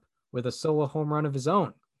that up with a solo home run of his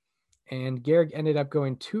own. And Gehrig ended up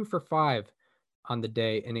going 2 for 5 on the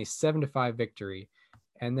day in a 7-5 victory.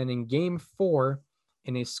 And then in game 4,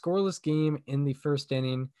 in a scoreless game in the 1st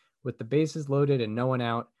inning with the bases loaded and no one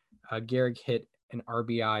out, Gehrig hit an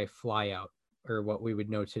RBI flyout, or what we would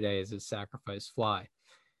know today as a sacrifice fly.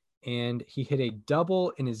 And he hit a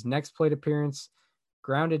double in his next plate appearance,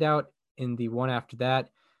 grounded out in the one after that.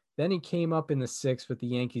 Then he came up in the 6th with the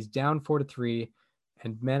Yankees down 4-3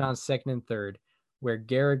 and men on second and third, where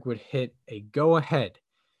Gehrig would hit a go-ahead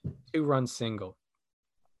 2-run single,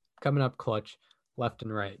 coming up clutch left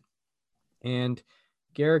and right. And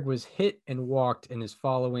Gehrig was hit and walked in his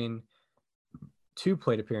following 2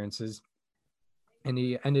 plate appearances, and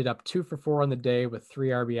he ended up 2 for 4 on the day with 3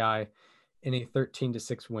 RBI in a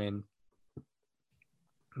 13-6 win,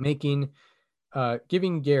 giving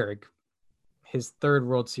Gehrig his 3rd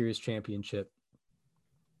World Series championship.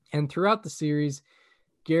 And throughout the series,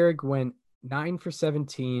 Gehrig went 9 for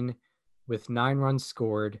 17 with 9 runs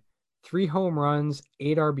scored, 3 home runs,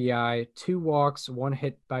 8 RBI, 2 walks, 1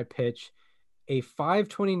 hit by pitch, a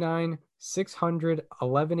 529, 600,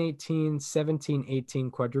 1118, 1718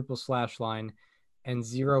 quadruple slash line, and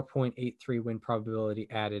 0.83 win probability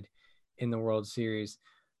added in the World Series.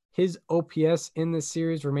 His OPS in this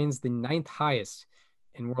series remains the 9th highest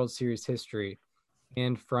in World Series history.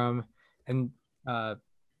 And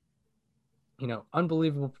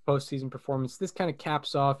unbelievable postseason performance. This kind of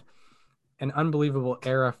caps off an unbelievable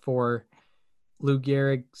era for Lou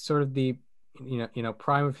Gehrig, sort of the,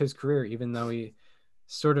 prime of his career, even though he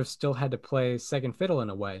sort of still had to play second fiddle in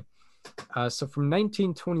a way. So from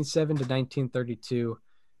 1927 to 1932,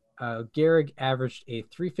 Gehrig averaged a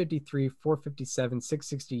 353, 457,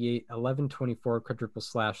 668, 1124 quadruple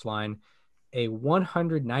slash line, a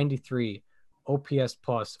 193 OPS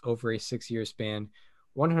plus over a 6-year span,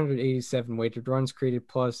 187 weighted runs created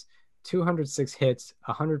plus, 206 hits,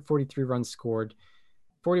 143 runs scored,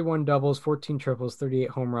 41 doubles, 14 triples,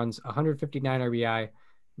 38 home runs, 159 RBI,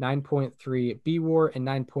 9.3 B-WAR, and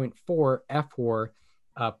 9.4 F-WAR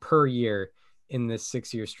per year in this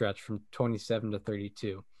 6-year stretch from 27 to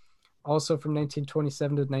 32. Also from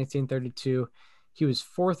 1927 to 1932, he was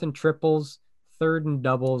 4th in triples, 3rd in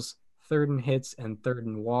doubles, 3rd in hits, and 3rd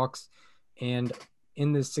in walks. And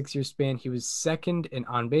in this 6-year span, he was 2nd in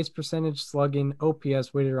on-base percentage, slugging,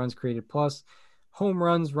 OPS, weighted runs created plus, home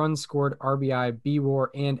runs, runs scored, RBI, B-WAR,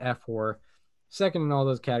 and F-WAR. 2nd in all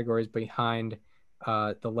those categories behind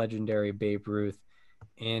the legendary Babe Ruth.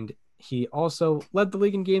 And he also led the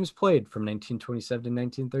league in games played from 1927 to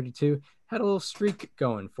 1932, had a little streak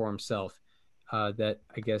going for himself that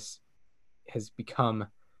I guess has become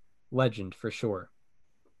legend for sure.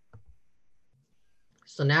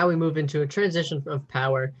 So now we move into a transition of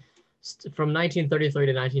power from 1933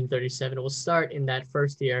 to 1937. We'll start in that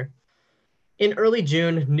first year. In early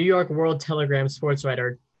June, New York World Telegram sports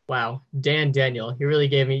writer, wow, Dan Daniel, you really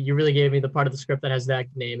gave me the part of the script that has that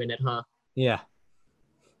name in it, huh? Yeah.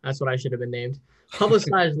 That's what I should have been named.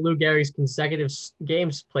 Publicized Lou Gehrig's consecutive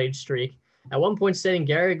games played streak. At one point, stating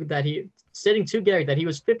to Gehrig that he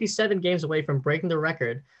was 57 games away from breaking the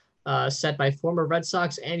record set by former Red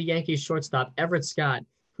Sox and Yankees shortstop Everett Scott,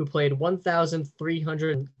 who played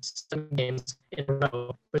 1,307 games in a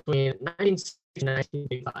row between 1960 and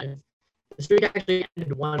 1985. The streak actually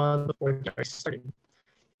ended 1 month before Gehrig started.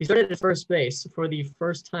 He started at first base for the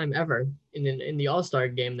first time ever in the All-Star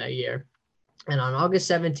game that year. And on August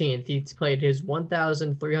 17th, he played his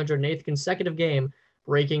 1,308th consecutive game,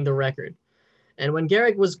 breaking the record. And when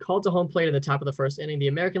Gehrig was called to home plate in the top of the first inning, the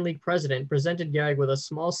American League president presented Gehrig with a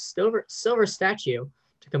small silver statue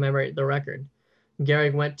to commemorate the record.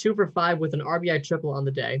 Gehrig went 2 for 5 with an RBI triple on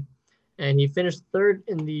the day, and he finished 3rd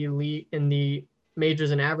in the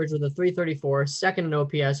majors in average with a 334, 2nd in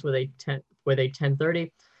OPS with a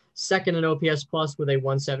 1030, 2nd in OPS plus with a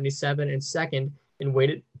 177, and 2nd in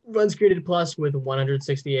weighted runs created plus with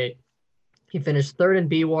 168. He finished 3rd in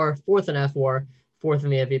B-WAR, 4th in F-WAR, 4th in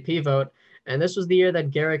the MVP vote, and this was the year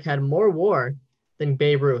that Gehrig had more WAR than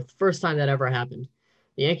Babe Ruth. First time that ever happened.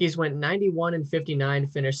 The Yankees went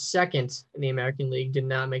 91-59, finished 2nd in the American League, did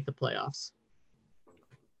not make the playoffs.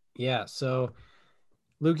 Yeah, so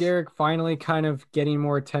Lou Gehrig finally kind of getting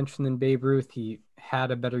more attention than Babe Ruth. He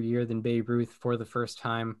had a better year than Babe Ruth for the first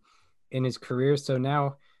time in his career. So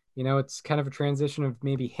now, it's kind of a transition of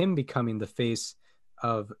maybe him becoming the face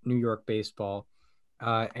of New York baseball.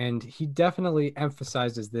 And he definitely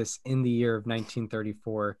emphasizes this in the year of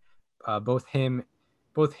 1934, both him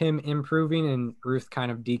improving and Ruth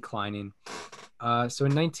kind of declining. So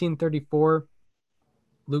in 1934,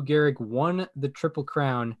 Lou Gehrig won the Triple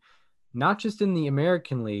Crown, not just in the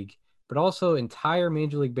American League, but also entire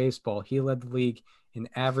Major League Baseball. He led the league in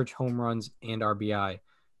average home runs and RBI.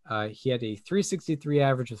 He had a 363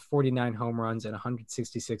 average with 49 home runs and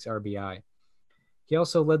 166 RBI. He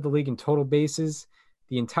also led the league in total bases,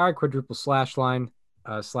 the entire quadruple slash line,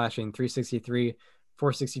 slashing 363,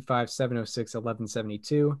 465, 706,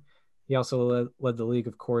 1172. He also led the league,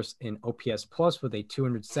 of course, in OPS plus with a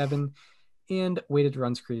 207 and weighted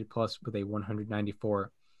runs created plus with a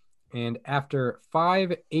 194. And after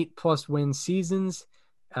 5 8+ win seasons,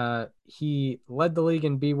 he led the league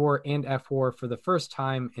in B-WAR and F-WAR for the first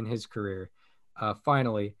time in his career.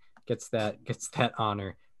 Finally gets that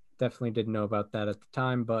honor. Definitely didn't know about that at the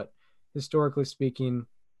time, but historically speaking,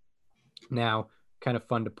 now kind of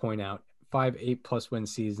fun to point out. 5 8+ win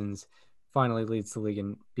seasons, finally leads the league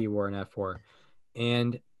in B-WAR and F-WAR.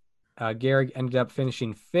 And Gehrig ended up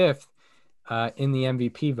finishing 5th in the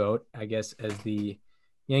MVP vote, I guess, as the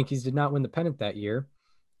Yankees did not win the pennant that year.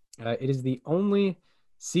 It is the only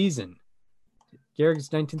season,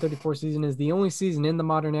 Gehrig's 1934 season is the only season in the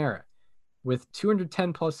modern era with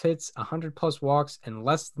 210+ hits, 100+ walks, and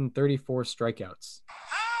less than 34 strikeouts.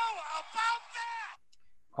 How about that?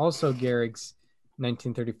 Also, Gehrig's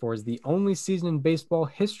 1934 is the only season in baseball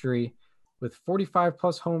history with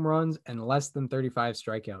 45+ home runs and less than 35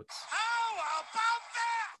 strikeouts. How about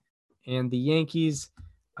that? And the Yankees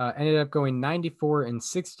ended up going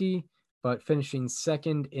 94-60, but finishing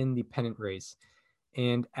 2nd in the pennant race.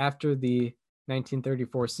 And after the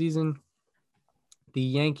 1934 season, the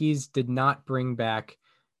Yankees did not bring back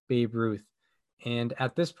Babe Ruth. And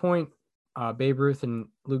at this point, Babe Ruth and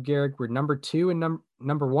Lou Gehrig were number 2 and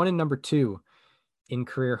number 1 and number 2 in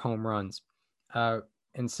career home runs.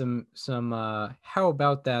 And some how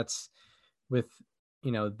about that's with,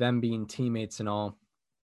 them being teammates and all.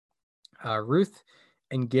 Ruth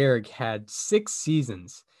and Gehrig had 6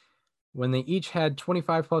 seasons when they each had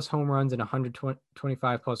 25 plus home runs and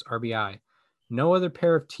 125 plus RBI. No other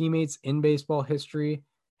pair of teammates in baseball history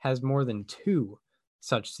has more than 2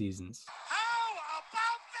 such seasons. How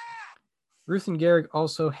about that? Ruth and Gehrig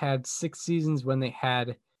also had 6 seasons when they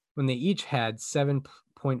each had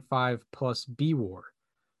 7.5 plus B-WAR.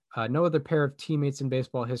 No other pair of teammates in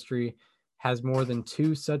baseball history has more than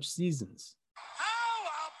 2 such seasons. How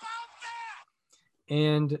about that?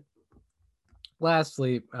 And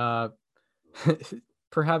lastly,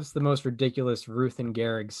 perhaps the most ridiculous Ruth and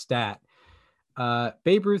Gehrig stat.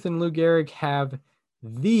 Babe Ruth and Lou Gehrig have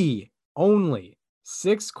the only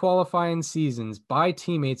 6 qualifying seasons by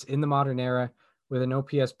teammates in the modern era with an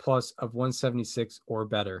OPS plus of 176 or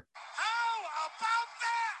better. How about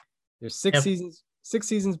that? There's 6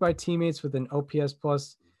 seasons by teammates with an OPS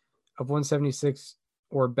plus of 176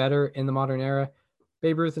 or better in the modern era.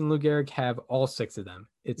 Babe Ruth and Lou Gehrig have all 6 of them.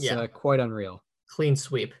 It's quite unreal. Clean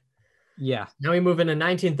sweep. Yeah. Now we move into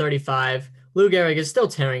 1935. Lou Gehrig is still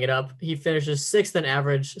tearing it up. He finishes 6th in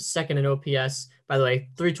average, 2nd in OPS. By the way,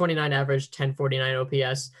 329 average, 1049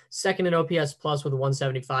 OPS. 2nd in OPS plus with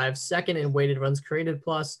 175. 2nd in weighted runs created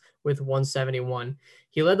plus with 171.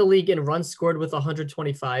 He led the league in runs scored with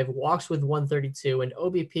 125, walks with 132, and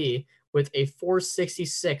OBP with a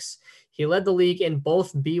 466. He led the league in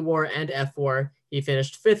both B-WAR and F-WAR. He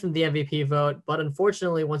finished 5th in the MVP vote, but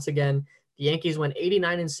unfortunately, once again, the Yankees went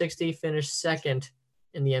 89 and 60, finished 2nd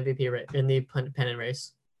in the MVP race, in the pennant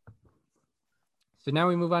race. So now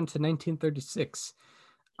we move on to 1936,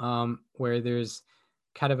 where there's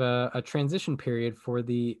kind of a transition period for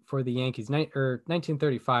the Yankees.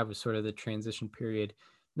 1935 was sort of the transition period.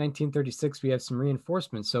 1936, we have some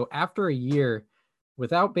reinforcements. So after a year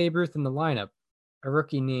without Babe Ruth in the lineup, a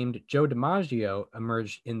rookie named Joe DiMaggio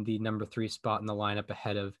emerged in the number 3 spot in the lineup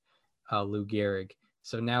ahead of Lou Gehrig.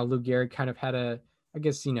 So now Lou Gehrig kind of had I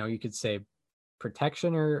guess, you could say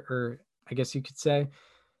protection or I guess you could say.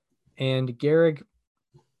 And Gehrig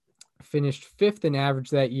finished 5th in average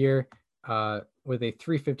that year with a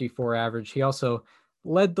 354 average. He also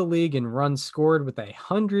led the league in runs scored with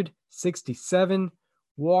 167,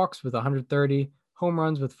 walks with 130, home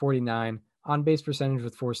runs with 49, on base percentage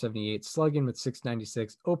with 478, slugging with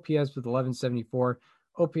 696, OPS with 1174,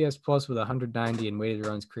 OPS plus with 190, and weighted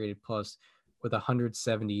runs created plus with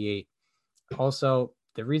 178. Also,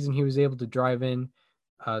 the reason he was able to drive in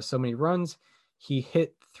so many runs, he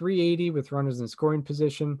hit 380 with runners in scoring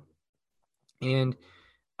position. And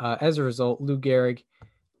as a result, Lou Gehrig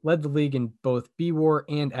led the league in both B-WAR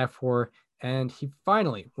and F-WAR, and he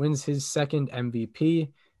finally wins his 2nd MVP.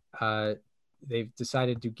 They've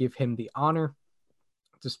decided to give him the honor,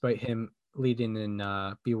 despite him leading in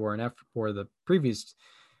B-WAR and F-WAR the previous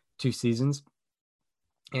 2 seasons.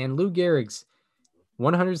 And Lou Gehrig's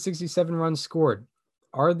 167 runs scored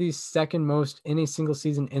are the 2nd most in a single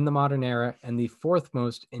season in the modern era and the 4th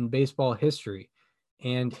most in baseball history.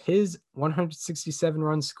 And his 167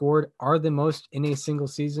 runs scored are the most in a single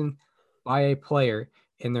season by a player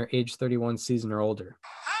in their age 31 season or older.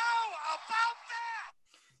 How about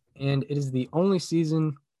that? And it is the only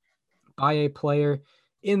season by a player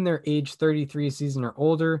in their age 33 season or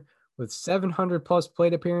older with 700 plus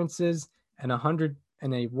plate appearances and a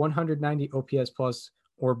 190 OPS plus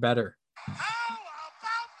or better. How about that?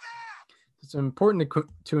 It's important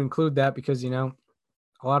to include that because, a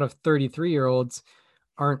lot of 33-year-olds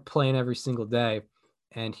aren't playing every single day,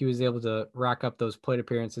 and he was able to rack up those plate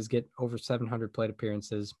appearances, get over 700 plate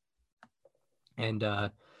appearances, and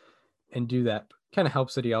do that. Kind of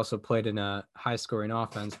helps that he also played in a high-scoring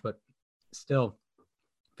offense, but still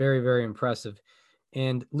very, very impressive.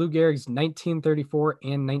 And Lou Gehrig's 1934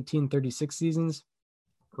 and 1936 seasons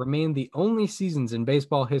remain the only seasons in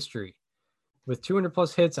baseball history with 200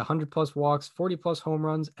 plus hits, 100 plus walks, 40 plus home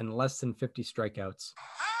runs, and less than 50 strikeouts.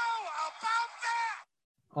 How about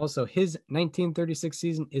that? Also, his 1936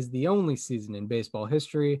 season is the only season in baseball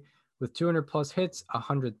history with 200 plus hits,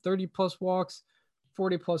 130 plus walks,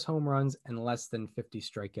 40 plus home runs, and less than 50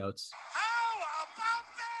 strikeouts. How about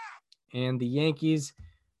that? And the Yankees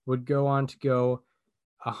would go on to go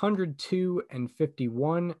 102 and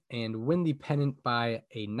 51 and win the pennant by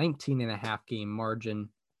a 19.5 game margin.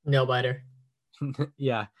 Nail biter.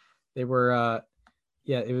 Yeah, they were.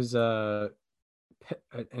 It was an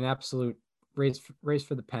absolute race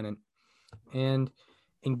for the pennant. And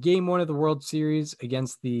in Game 1 of the World Series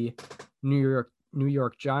against the New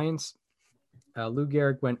York Giants. Lou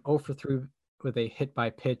Gehrig went 0 for 3 with a hit by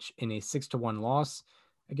pitch in a 6-1 loss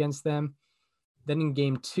against them. Then in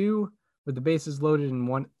game 2, with the bases loaded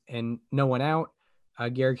and no one out,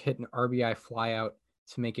 Gehrig hit an RBI flyout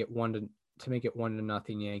to make it 1-0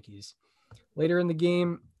 Yankees. Later in the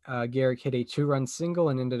game, Gehrig hit a 2-run single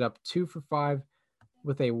and ended up 2 for 5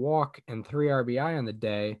 with a walk and 3 RBI on the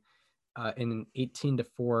day in an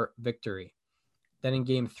 18-4 victory. Then in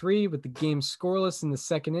game 3, with the game scoreless in the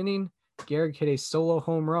second inning, Gehrig hit a solo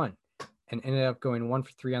home run and ended up going 1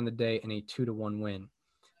 for 3 on the day in a 2-1 win.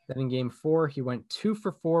 Then in game 4, he went 2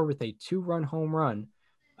 for 4 with a 2-run home run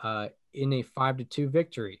in a 5-2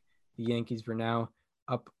 victory. The Yankees were now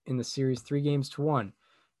up in the series 3-1.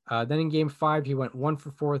 Then in game 5, he went 1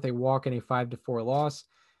 for 4 with a walk and a 5-4 loss.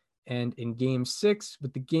 And in game 6,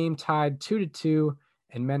 with the game tied 2-2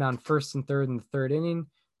 and men on first and third in the third inning,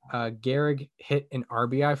 Gehrig hit an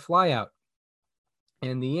RBI flyout.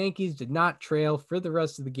 And the Yankees did not trail for the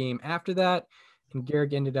rest of the game after that. And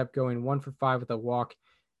Gehrig ended up going 1 for 5 with a walk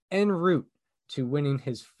en route to winning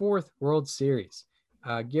his 4th World Series.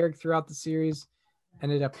 Gehrig throughout the series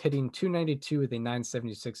ended up hitting .292 with a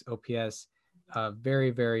 .976 OPS. Very,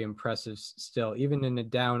 very impressive still. Even in a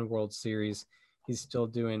down World Series, he's still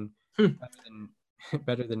doing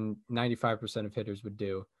better than 95% of hitters would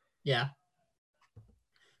do. Yeah.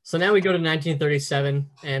 So now we go to 1937,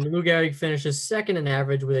 and Lou Gehrig finishes second in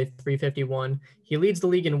average with a .351. He leads the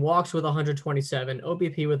league in walks with 127,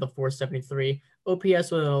 OBP with a .473, OPS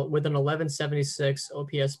with an 1176,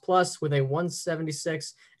 OPS plus with a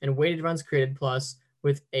 176, and weighted runs created plus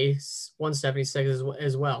with a 176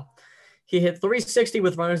 as well. He hit .360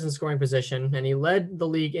 with runners in scoring position, and he led the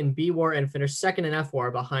league in B-WAR and finished second in F-WAR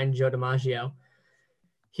behind Joe DiMaggio.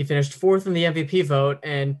 He finished 4th in the MVP vote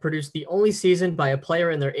and produced the only season by a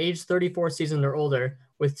player in their age 34 season or older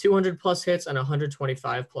with 200 plus hits and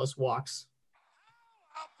 125 plus walks.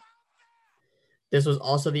 This was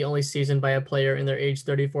also the only season by a player in their age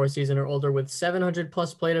 34 season or older with 700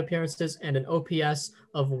 plus plate appearances and an OPS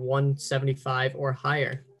of 175 or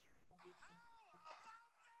higher.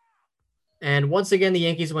 And once again, the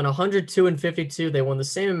Yankees went 102-52. They won the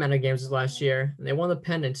same amount of games as last year, and they won the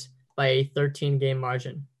pennant by a 13-game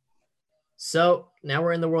margin. So now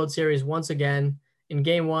we're in the World Series once again. In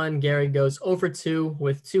game 1, Gehrig goes 0 for 2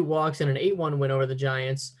 with 2 walks and an 8-1 win over the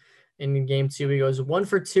Giants. And in game 2, he goes 1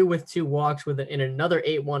 for 2 with 2 walks in another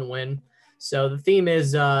 8-1 win. So the theme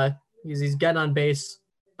is he's getting on base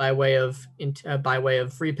by way of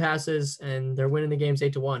free passes, and they're winning the games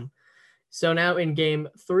 8-1. So now in game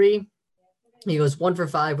 3, he goes 1 for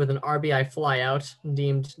 5 with an RBI flyout,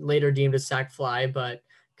 later deemed a sac fly, but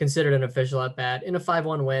considered an official at bat in a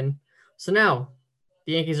 5-1 win. So now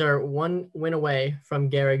the Yankees are 1 win away from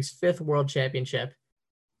Gehrig's 5th World Championship,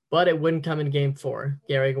 but it wouldn't come in game 4.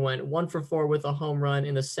 Gehrig went 1 for 4 with a home run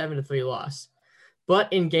in the 7-3 loss.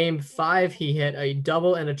 But in game 5, he hit a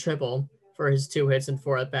double and a triple for his 2 hits and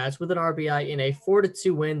 4 at bats with an RBI in a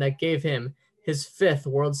 4-2 win that gave him his 5th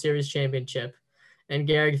World Series championship. And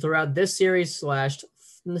Gehrig throughout this series slashed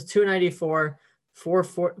 294,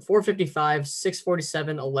 455,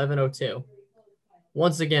 647, 1102.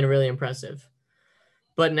 Once again, really impressive.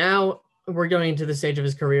 But now we're going into the stage of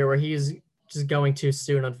his career where he's just going too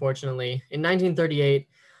soon, unfortunately. In 1938,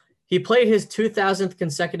 he played his 2000th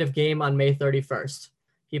consecutive game on May 31st.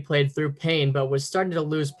 He played through pain, but was starting to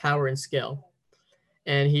lose power and skill.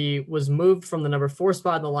 And he was moved from the number 4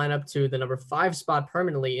 spot in the lineup to the number 5 spot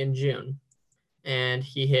permanently in June. And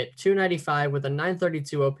he hit 295 with a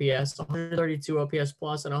 932 OPS, 132 OPS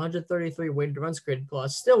plus, and 133 weighted runs created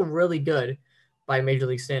plus. Still really good by Major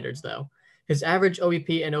League standards, though. His average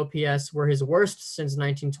OBP and OPS were his worst since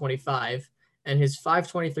 1925, and his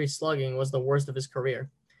 .523 slugging was the worst of his career.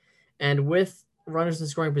 And with runners in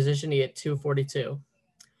scoring position, he hit 242.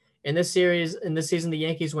 In this season, the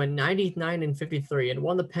Yankees went 99-53 and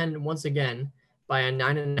won the pennant once again by a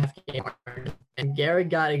 9.5 game margin. And Gehrig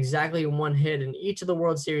got exactly 1 hit in each of the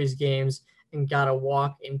World Series games and got a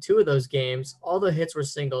walk in 2 of those games. All the hits were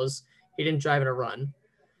singles. He didn't drive in a run.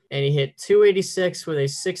 And he hit 286 with a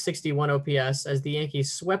 661 OPS as the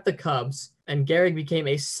Yankees swept the Cubs, and Gehrig became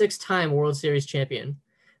a 6-time World Series champion.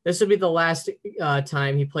 This would be the last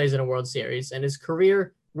time he plays in a World Series, and his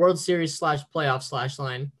career World Series /playoff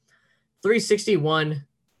 /line, 361,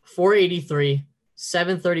 483,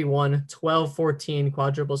 731, 1214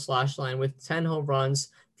 quadruple slash line with 10 home runs,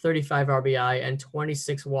 35 RBI, and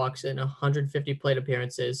 26 walks in 150 plate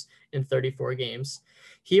appearances in 34 games.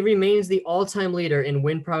 He remains the all-time leader in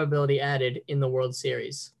win probability added in the World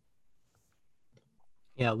Series.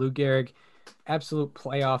 Yeah, Lou Gehrig, absolute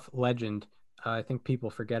playoff legend. I think people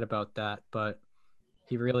forget about that, but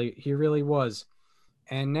he really was.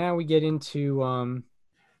 And now we get into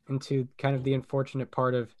kind of the unfortunate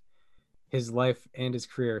part of his life and his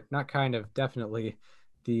career. Not kind of, definitely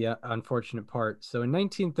the unfortunate part. So in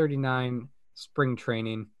 1939 spring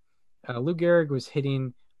training, Lou Gehrig was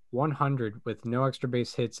hitting 100 with no extra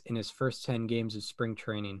base hits in his first 10 games of spring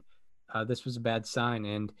training. This was a bad sign.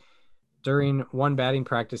 And during one batting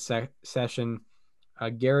practice session,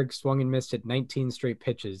 Gehrig swung and missed at 19 straight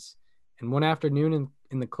pitches. And one afternoon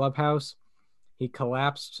in the clubhouse, he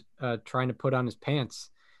collapsed trying to put on his pants.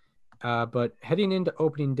 But heading into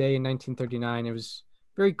opening day in 1939, it was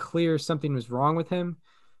very clear something was wrong with him.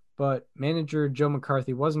 But manager Joe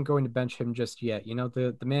McCarthy wasn't going to bench him just yet. You know,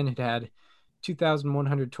 the man had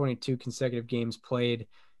 2,122 consecutive games played.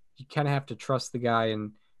 You kind of have to trust the guy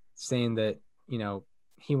in saying that, you know,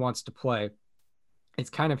 he wants to play.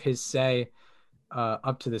 It's kind of his say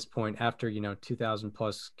up to this point after, 2,000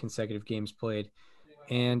 plus consecutive games played.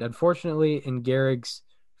 And unfortunately, in Gehrig's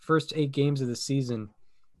first 8 games of the season,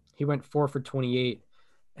 he went 4 for 28.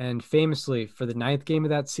 And famously, for the 9th game of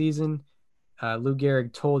that season, Lou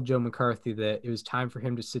Gehrig told Joe McCarthy that it was time for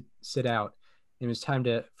him to sit out. It was time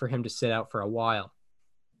for him to sit out for a while.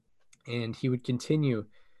 And he would continue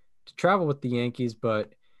to travel with the Yankees,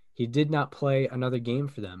 but he did not play another game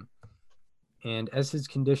for them. And as his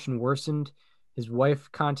condition worsened, his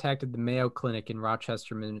wife contacted the Mayo Clinic in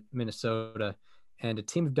Rochester, Minnesota, and a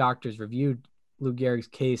team of doctors reviewed Lou Gehrig's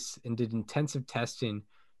case and did intensive testing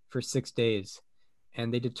for 6 days.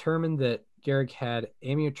 And they determined that Gehrig had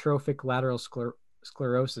amyotrophic lateral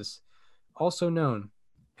sclerosis, also known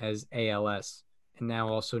as ALS, and now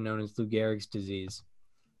also known as Lou Gehrig's disease.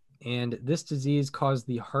 And this disease caused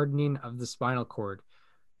the hardening of the spinal cord,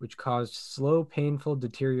 which caused slow, painful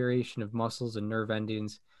deterioration of muscles and nerve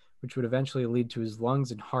endings, which would eventually lead to his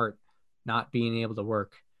lungs and heart not being able to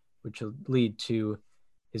work, which would lead to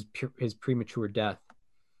his premature death.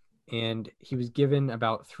 And he was given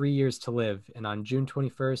about 3 years to live. And on June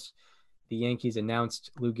 21st, the Yankees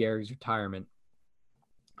announced Lou Gehrig's retirement.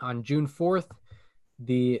 On June 4th,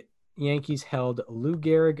 the Yankees held Lou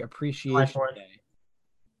Gehrig Appreciation Day.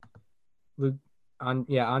 On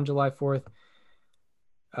July 4th,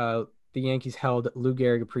 the Yankees held Lou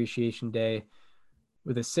Gehrig Appreciation Day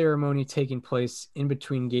with a ceremony taking place in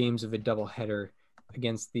between games of a doubleheader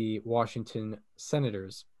against the Washington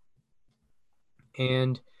Senators.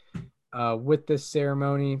 And with this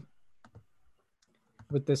ceremony,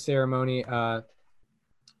 this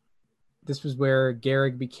was where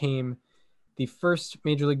Gehrig became the first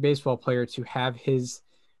Major League Baseball player to have his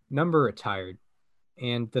number retired.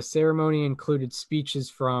 And the ceremony included speeches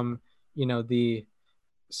from,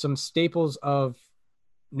 some staples of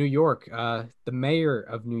New York. The mayor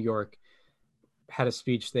of New York had a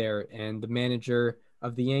speech there, and the manager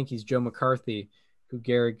of the Yankees, Joe McCarthy, who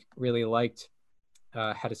Gehrig really liked,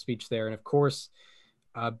 had a speech there. And of course,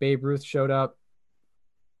 Babe Ruth showed up,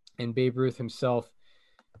 and Babe Ruth himself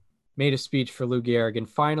made a speech for Lou Gehrig. And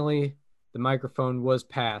finally, the microphone was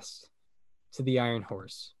passed to the Iron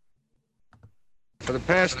Horse. For the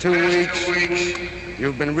past 2 weeks,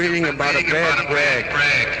 you've been reading about a bad brag.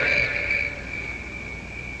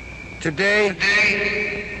 Today,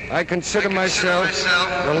 I consider myself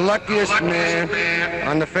the luckiest man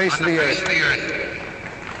on the face of the earth.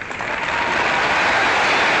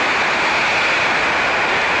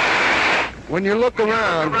 When you look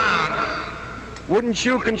around, wouldn't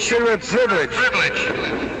you consider it privilege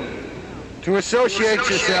to associate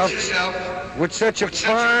yourself with such a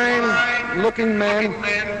fine-looking man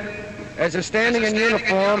as is standing in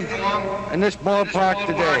uniform in this ballpark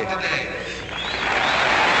today?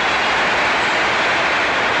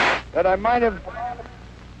 That I might have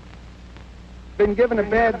been given a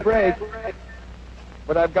bad break,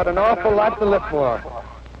 but I've got an awful lot to live for.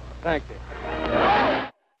 Thank you.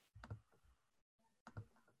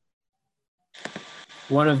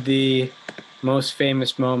 One of the most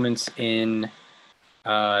famous moments in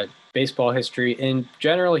baseball history, in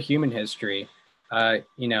general human history.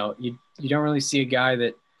 You don't really see a guy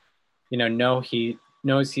that, he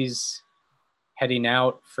knows he's heading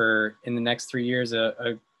out for in the next 3 years,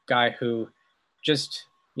 a guy who just,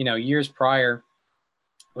 years prior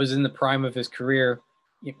was in the prime of his career,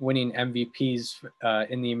 winning MVPs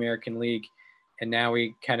in the American League. And now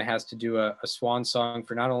he kind of has to do a swan song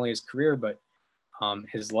for not only his career, but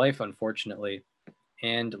his life, unfortunately.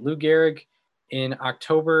 And Lou Gehrig, in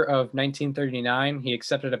October of 1939, he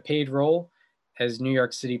accepted a paid role as New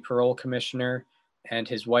York City parole commissioner, and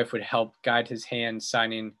his wife would help guide his hand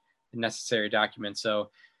signing the necessary documents.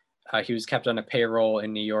 So he was kept on a payroll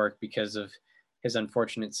in New York because of his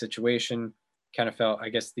unfortunate situation. kind of felt, I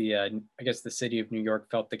guess the city of New York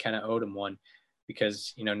felt they kind of owed him one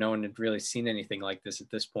because, no one had really seen anything like this at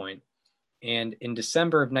this point. And in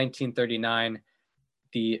December of 1939,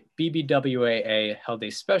 the BBWAA held a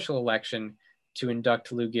special election to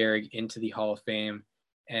induct Lou Gehrig into the Hall of Fame,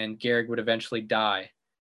 and Gehrig would eventually die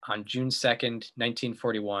on June 2nd,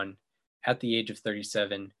 1941, at the age of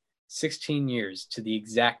 37, 16 years to the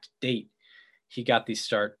exact date he got the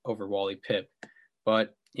start over Wally Pipp.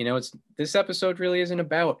 But, this episode really isn't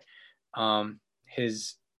about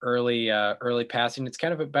his early passing. It's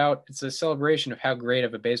kind of about, it's a celebration of how great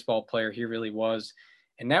of a baseball player he really was.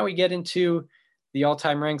 And now we get into the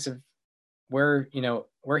all-time ranks of where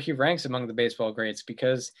he ranks among the baseball greats,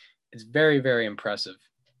 because it's very, very impressive.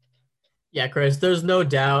 Yeah, Chris, there's no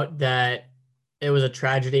doubt that it was a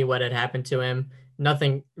tragedy what had happened to him.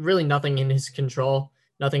 Nothing in his control,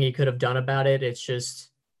 nothing he could have done about it. It's just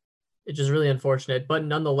really unfortunate. But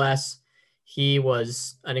nonetheless, he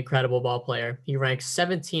was an incredible ball player. He ranked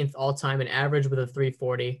 17th all-time in average with a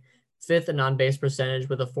 340, 5th in on-base percentage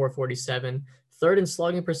with a 447, 3rd in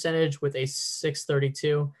slugging percentage with a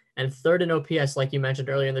 632, and 3rd in OPS, like you mentioned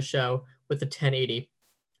earlier in the show, with a 1080.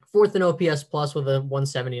 4th in OPS plus with a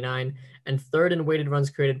 179, and 3rd in weighted runs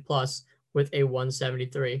created plus with a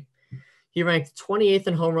 173. He ranked 28th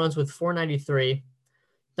in home runs with 493,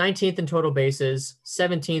 19th in total bases,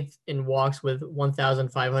 17th in walks with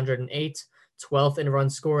 1,508, 12th in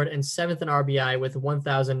runs scored, and 7th in RBI with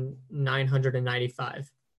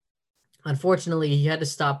 1,995. Unfortunately, he had to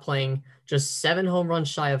stop playing just 7 home runs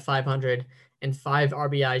shy of 500 and 5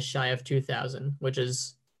 RBIs shy of 2,000, which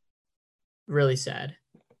is really sad.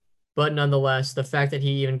 But nonetheless, the fact that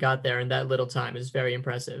he even got there in that little time is very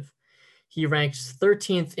impressive. He ranks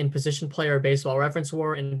 13th in position player baseball reference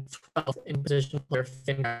WAR and 12th in position player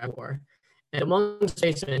FanGraphs WAR. And among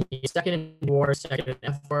spacemen, he's second in WAR, 2nd in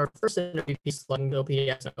FWAR, 1st in MVP slugging,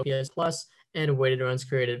 OPS plus, and weighted runs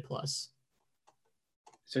created plus.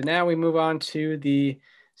 So now we move on to the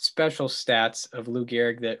special stats of Lou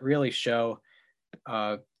Gehrig that really show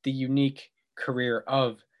the unique career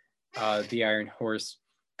of the Iron Horse.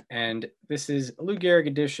 And this is Lou Gehrig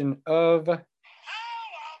edition of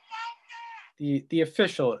the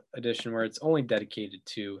official edition, where it's only dedicated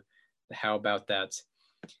to the How About That's.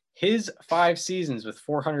 His 5 seasons with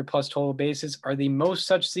 400 plus total bases are the most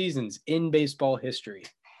such seasons in baseball history.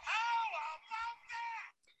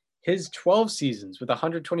 His 12 seasons with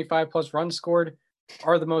 125 plus runs scored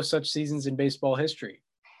are the most such seasons in baseball history.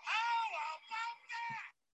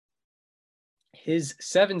 His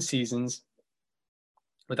 7 seasons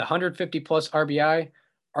with 150 plus RBI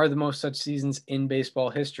are the most such seasons in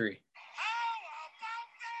baseball history.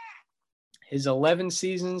 His 11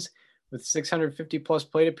 seasons with 650 plus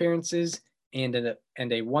plate appearances and a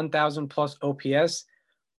 1,000 plus OPS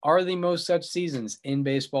are the most such seasons in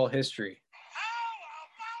baseball history.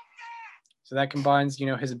 So that combines,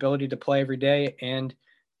 his ability to play every day and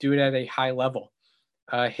do it at a high level.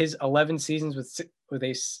 His 11 seasons with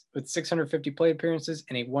 650 plate appearances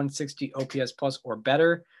and a 160 OPS plus or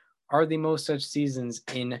better are the most such seasons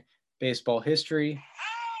in baseball history.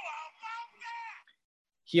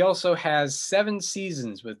 He also has 7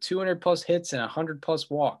 seasons with 200 plus hits and 100 plus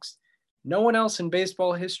walks. No one else in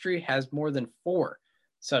baseball history has more than 4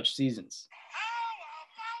 such seasons.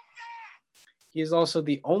 He is also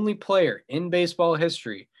the only player in baseball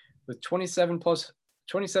history with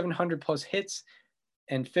 2,700 plus hits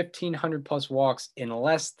and 1,500 plus walks in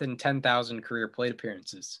less than 10,000 career plate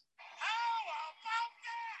appearances.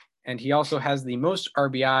 And he also has the most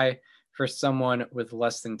RBI for someone with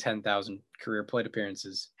less than 10,000 career plate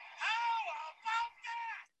appearances.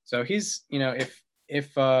 So he's,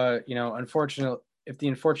 if the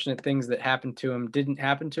unfortunate things that happened to him didn't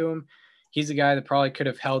happen to him, he's a guy that probably could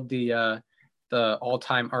have held the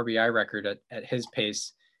all-time RBI record at his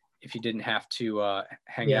pace if he didn't have to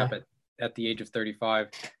hang up at the age of 35.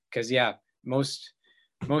 Because most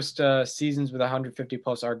seasons with 150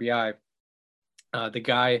 plus RBI, the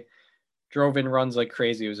guy drove in runs like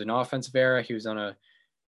crazy. It was an offensive era. He was on a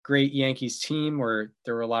great Yankees team where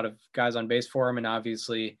there were a lot of guys on base for him, and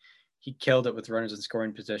obviously he killed it with runners in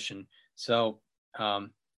scoring position. So,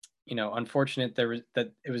 unfortunate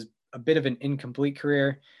that it was a bit of an incomplete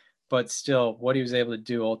career, but still what he was able to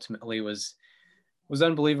do ultimately was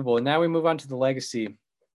unbelievable. And now we move on to the legacy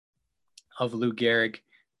of Lou Gehrig.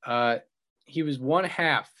 He was one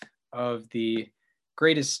half of the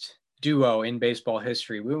greatest duo in baseball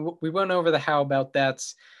history. We went over the How About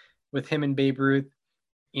That's with him and Babe Ruth.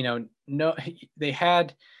 They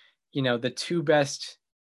had, the 2 best,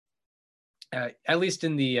 at least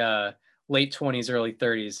in the late 20s, early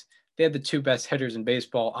 30s, they had the 2 best hitters in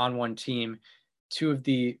baseball on one team. two of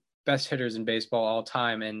the best hitters in baseball all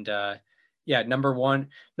time. And yeah, number one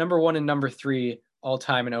and number 3 all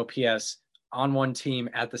time in OPS on one team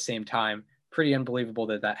at the same time. Pretty unbelievable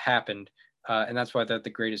that happened. And that's why they're the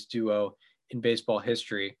greatest duo in baseball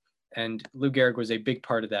history. And Lou Gehrig was a big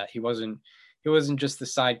part of that. He wasn't just the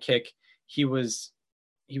sidekick. He was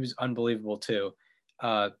unbelievable too.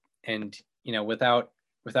 And without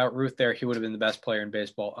Ruth there, he would have been the best player in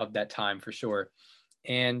baseball of that time for sure.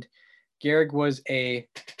 And Gehrig was a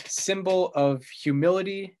symbol of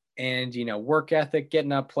humility and, work ethic,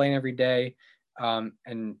 getting up, playing every day,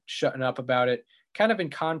 and shutting up about it, kind of in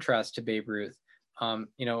contrast to Babe Ruth.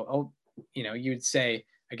 You'd say,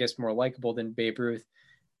 I guess, more likable than Babe Ruth.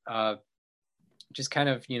 Just kind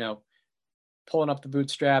of, pulling up the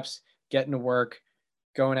bootstraps, getting to work,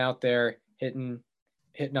 going out there, hitting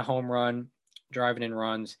a home run, driving in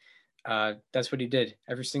runs. That's what he did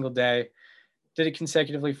every single day. Did it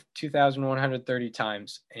consecutively 2,130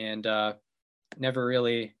 times, and never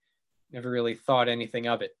really thought anything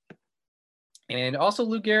of it. And also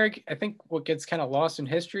Lou Gehrig, I think what gets kind of lost in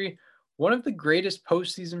history, one of the greatest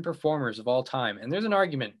postseason performers of all time. And there's a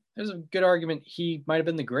good argument he might have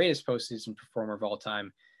been the greatest postseason performer of all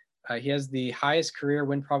time. He has the highest career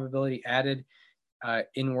win probability added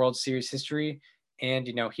in World Series history. And,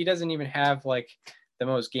 he doesn't even have like the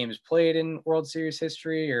most games played in World Series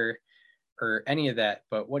history or any of that.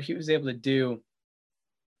 But what he was able to do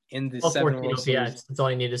in the 7 World Series. That's all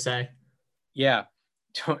you need to say. Yeah.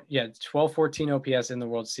 1214 OPS in the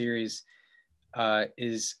World Series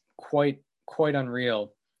is quite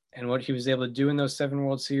unreal. And what he was able to do in those 7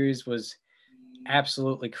 World Series was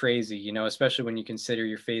absolutely crazy, especially when you consider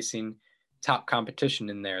you're facing top competition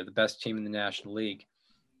in there, the best team in the National League.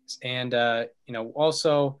 And,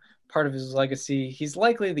 also part of his legacy, he's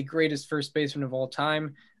likely the greatest first baseman of all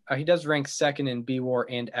time. He does rank second in B WAR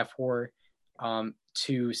and F WAR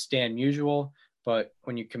to Stan Musial. But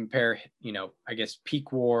when you compare, I guess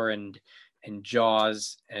peak WAR and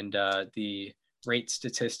Jaws and the rate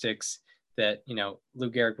statistics that, Lou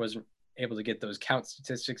Gehrig wasn't able to get those count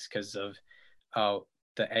statistics because of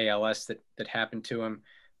the ALS that happened to him.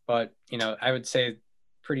 But, I would say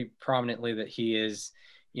pretty prominently that he is,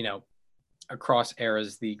 across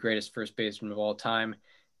eras, the greatest first baseman of all time.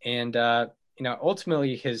 And,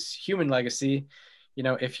 ultimately his human legacy,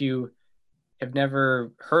 if you have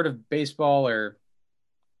never heard of baseball, or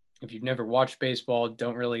if you've never watched baseball,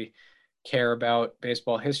 don't really care about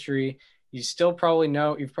baseball history, you still probably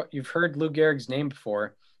know, you've heard Lou Gehrig's name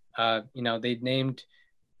before. They named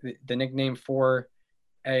the nickname for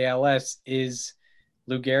ALS is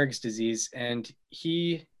Lou Gehrig's disease, and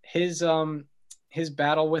his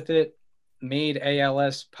battle with it made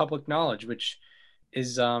ALS public knowledge, which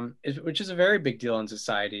is a very big deal in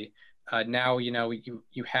society. Now, you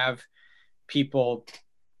have people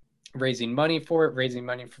raising money for it, raising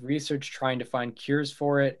money for research, trying to find cures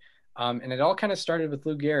for it. And it all kind of started with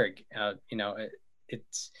Lou Gehrig.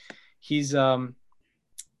 He's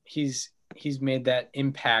made that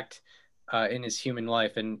impact in his human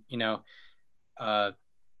life. And,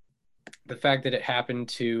 the fact that it happened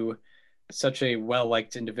to such a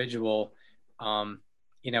well-liked individual,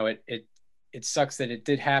 it sucks that it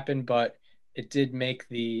did happen, but it did make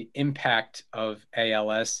the impact of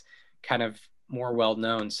ALS kind of more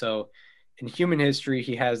well-known. So in human history,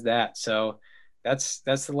 he has that. So that's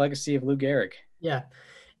the legacy of Lou Gehrig. Yeah.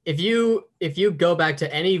 If you go back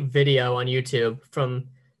to any video on YouTube from,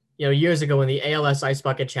 years ago when the ALS Ice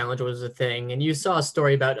Bucket Challenge was a thing, and you saw a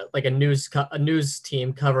story about like a news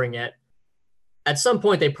team covering it, at some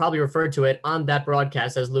point they probably referred to it on that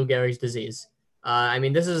broadcast as Lou Gehrig's disease.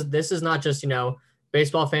 This is not just,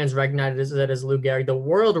 baseball fans recognize it as Lou Gehrig. The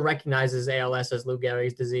world recognizes ALS as Lou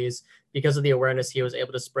Gehrig's disease because of the awareness he was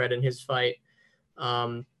able to spread in his fight.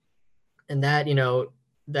 And that,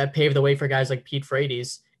 that paved the way for guys like Pete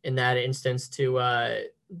Frates in that instance to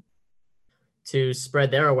spread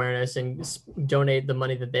their awareness and donate the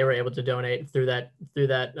money that they were able to donate through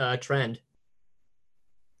that trend.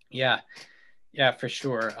 Yeah, for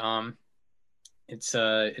sure.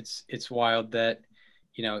 It's wild that,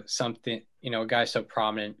 something, a guy so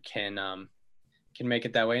prominent can make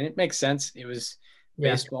it that way. And it makes sense. It was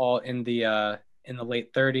baseball in the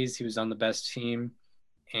late 30s. He was on the best team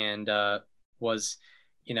and was,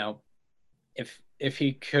 if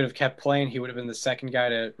he could have kept playing, he would have been the second guy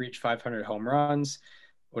to reach 500 home runs,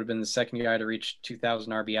 would have been the second guy to reach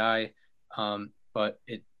 2,000 RBI. But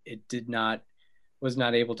it was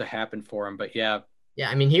not able to happen for him. But yeah.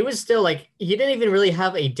 Yeah, he was still he didn't even really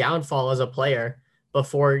have a downfall as a player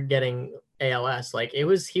before getting ALS.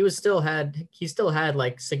 He still had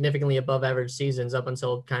significantly above average seasons up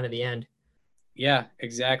until kind of the end. Yeah,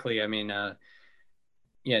 exactly. I mean,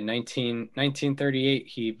 1938,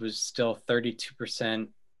 he was still 32%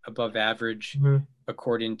 above average, Mhm.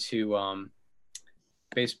 according to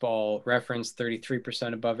Baseball Reference,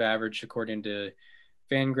 33% above average, according to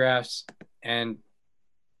Fangraphs. And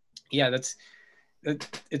yeah, it's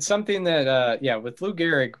something that, with Lou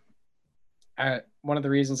Gehrig, one of the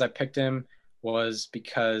reasons I picked him was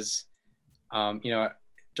because,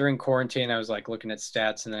 during quarantine, I was like looking at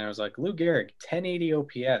stats, and then I was like, Lou Gehrig, 1080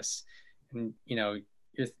 OPS. And, you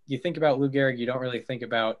think about Lou Gehrig, you don't really think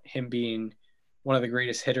about him being one of the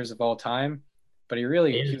greatest hitters of all time, but he He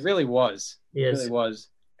really was. He He really is. was.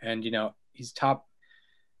 And, he's top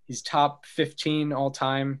 15 all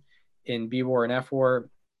time in B WAR and F WAR.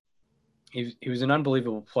 He was an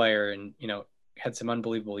unbelievable player, and, had some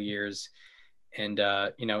unbelievable years. And,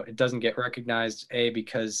 it doesn't get recognized,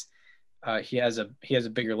 because he has a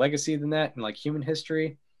bigger legacy than that in like human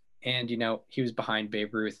history, and he was behind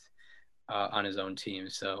Babe Ruth on his own team.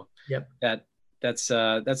 So Yep. that's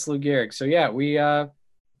Lou Gehrig. So yeah, we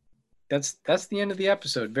that's the end of the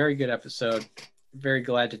episode. Very good episode. Very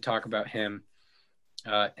glad to talk about him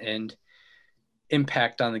and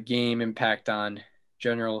impact on the game, impact on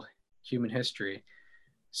general human history.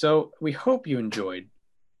 So we hope you enjoyed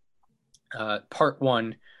part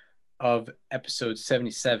one of episode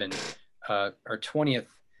 77, our 20th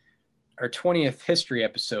history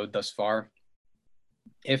episode thus far.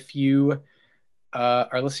 If you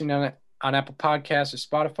are listening on Apple Podcasts or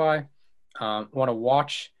Spotify, want to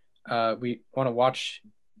watch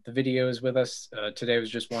the videos with us. Today was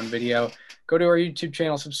just one video. Go to our YouTube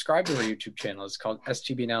channel, subscribe to our YouTube channel. It's called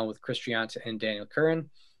STBNL with Chris Trianta and Daniel Curran.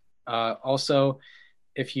 Also,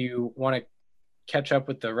 if you want to catch up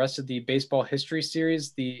with the rest of the baseball history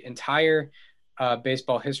series, the entire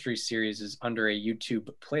baseball history series is under a YouTube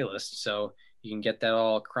playlist, so you can get that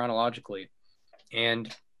all chronologically.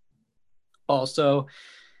 And also,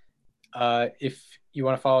 if you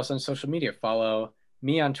want to follow us on social media, follow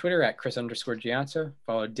me on Twitter at Chris_Gianza,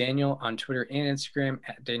 follow Daniel on Twitter and Instagram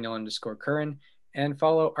at Daniel_Curran, and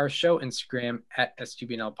follow our show Instagram at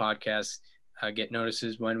STBNL Podcast. Get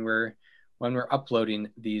notices when we're uploading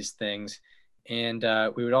these things. And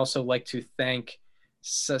we would also like to thank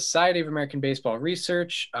Society of American Baseball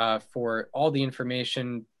Research for all the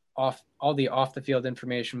information, off the field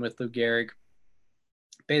information with Lou Gehrig.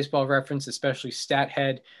 Baseball Reference, especially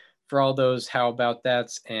StatHead, for all those how about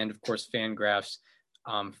that's, and of course Fangraphs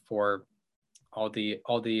for all the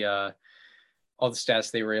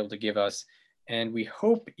stats they were able to give us. And we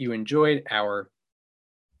hope you enjoyed our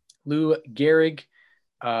Lou Gehrig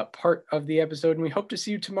part of the episode, and we hope to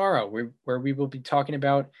see you tomorrow, where we will be talking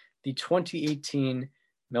about the 2018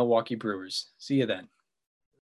 Milwaukee Brewers. See you then.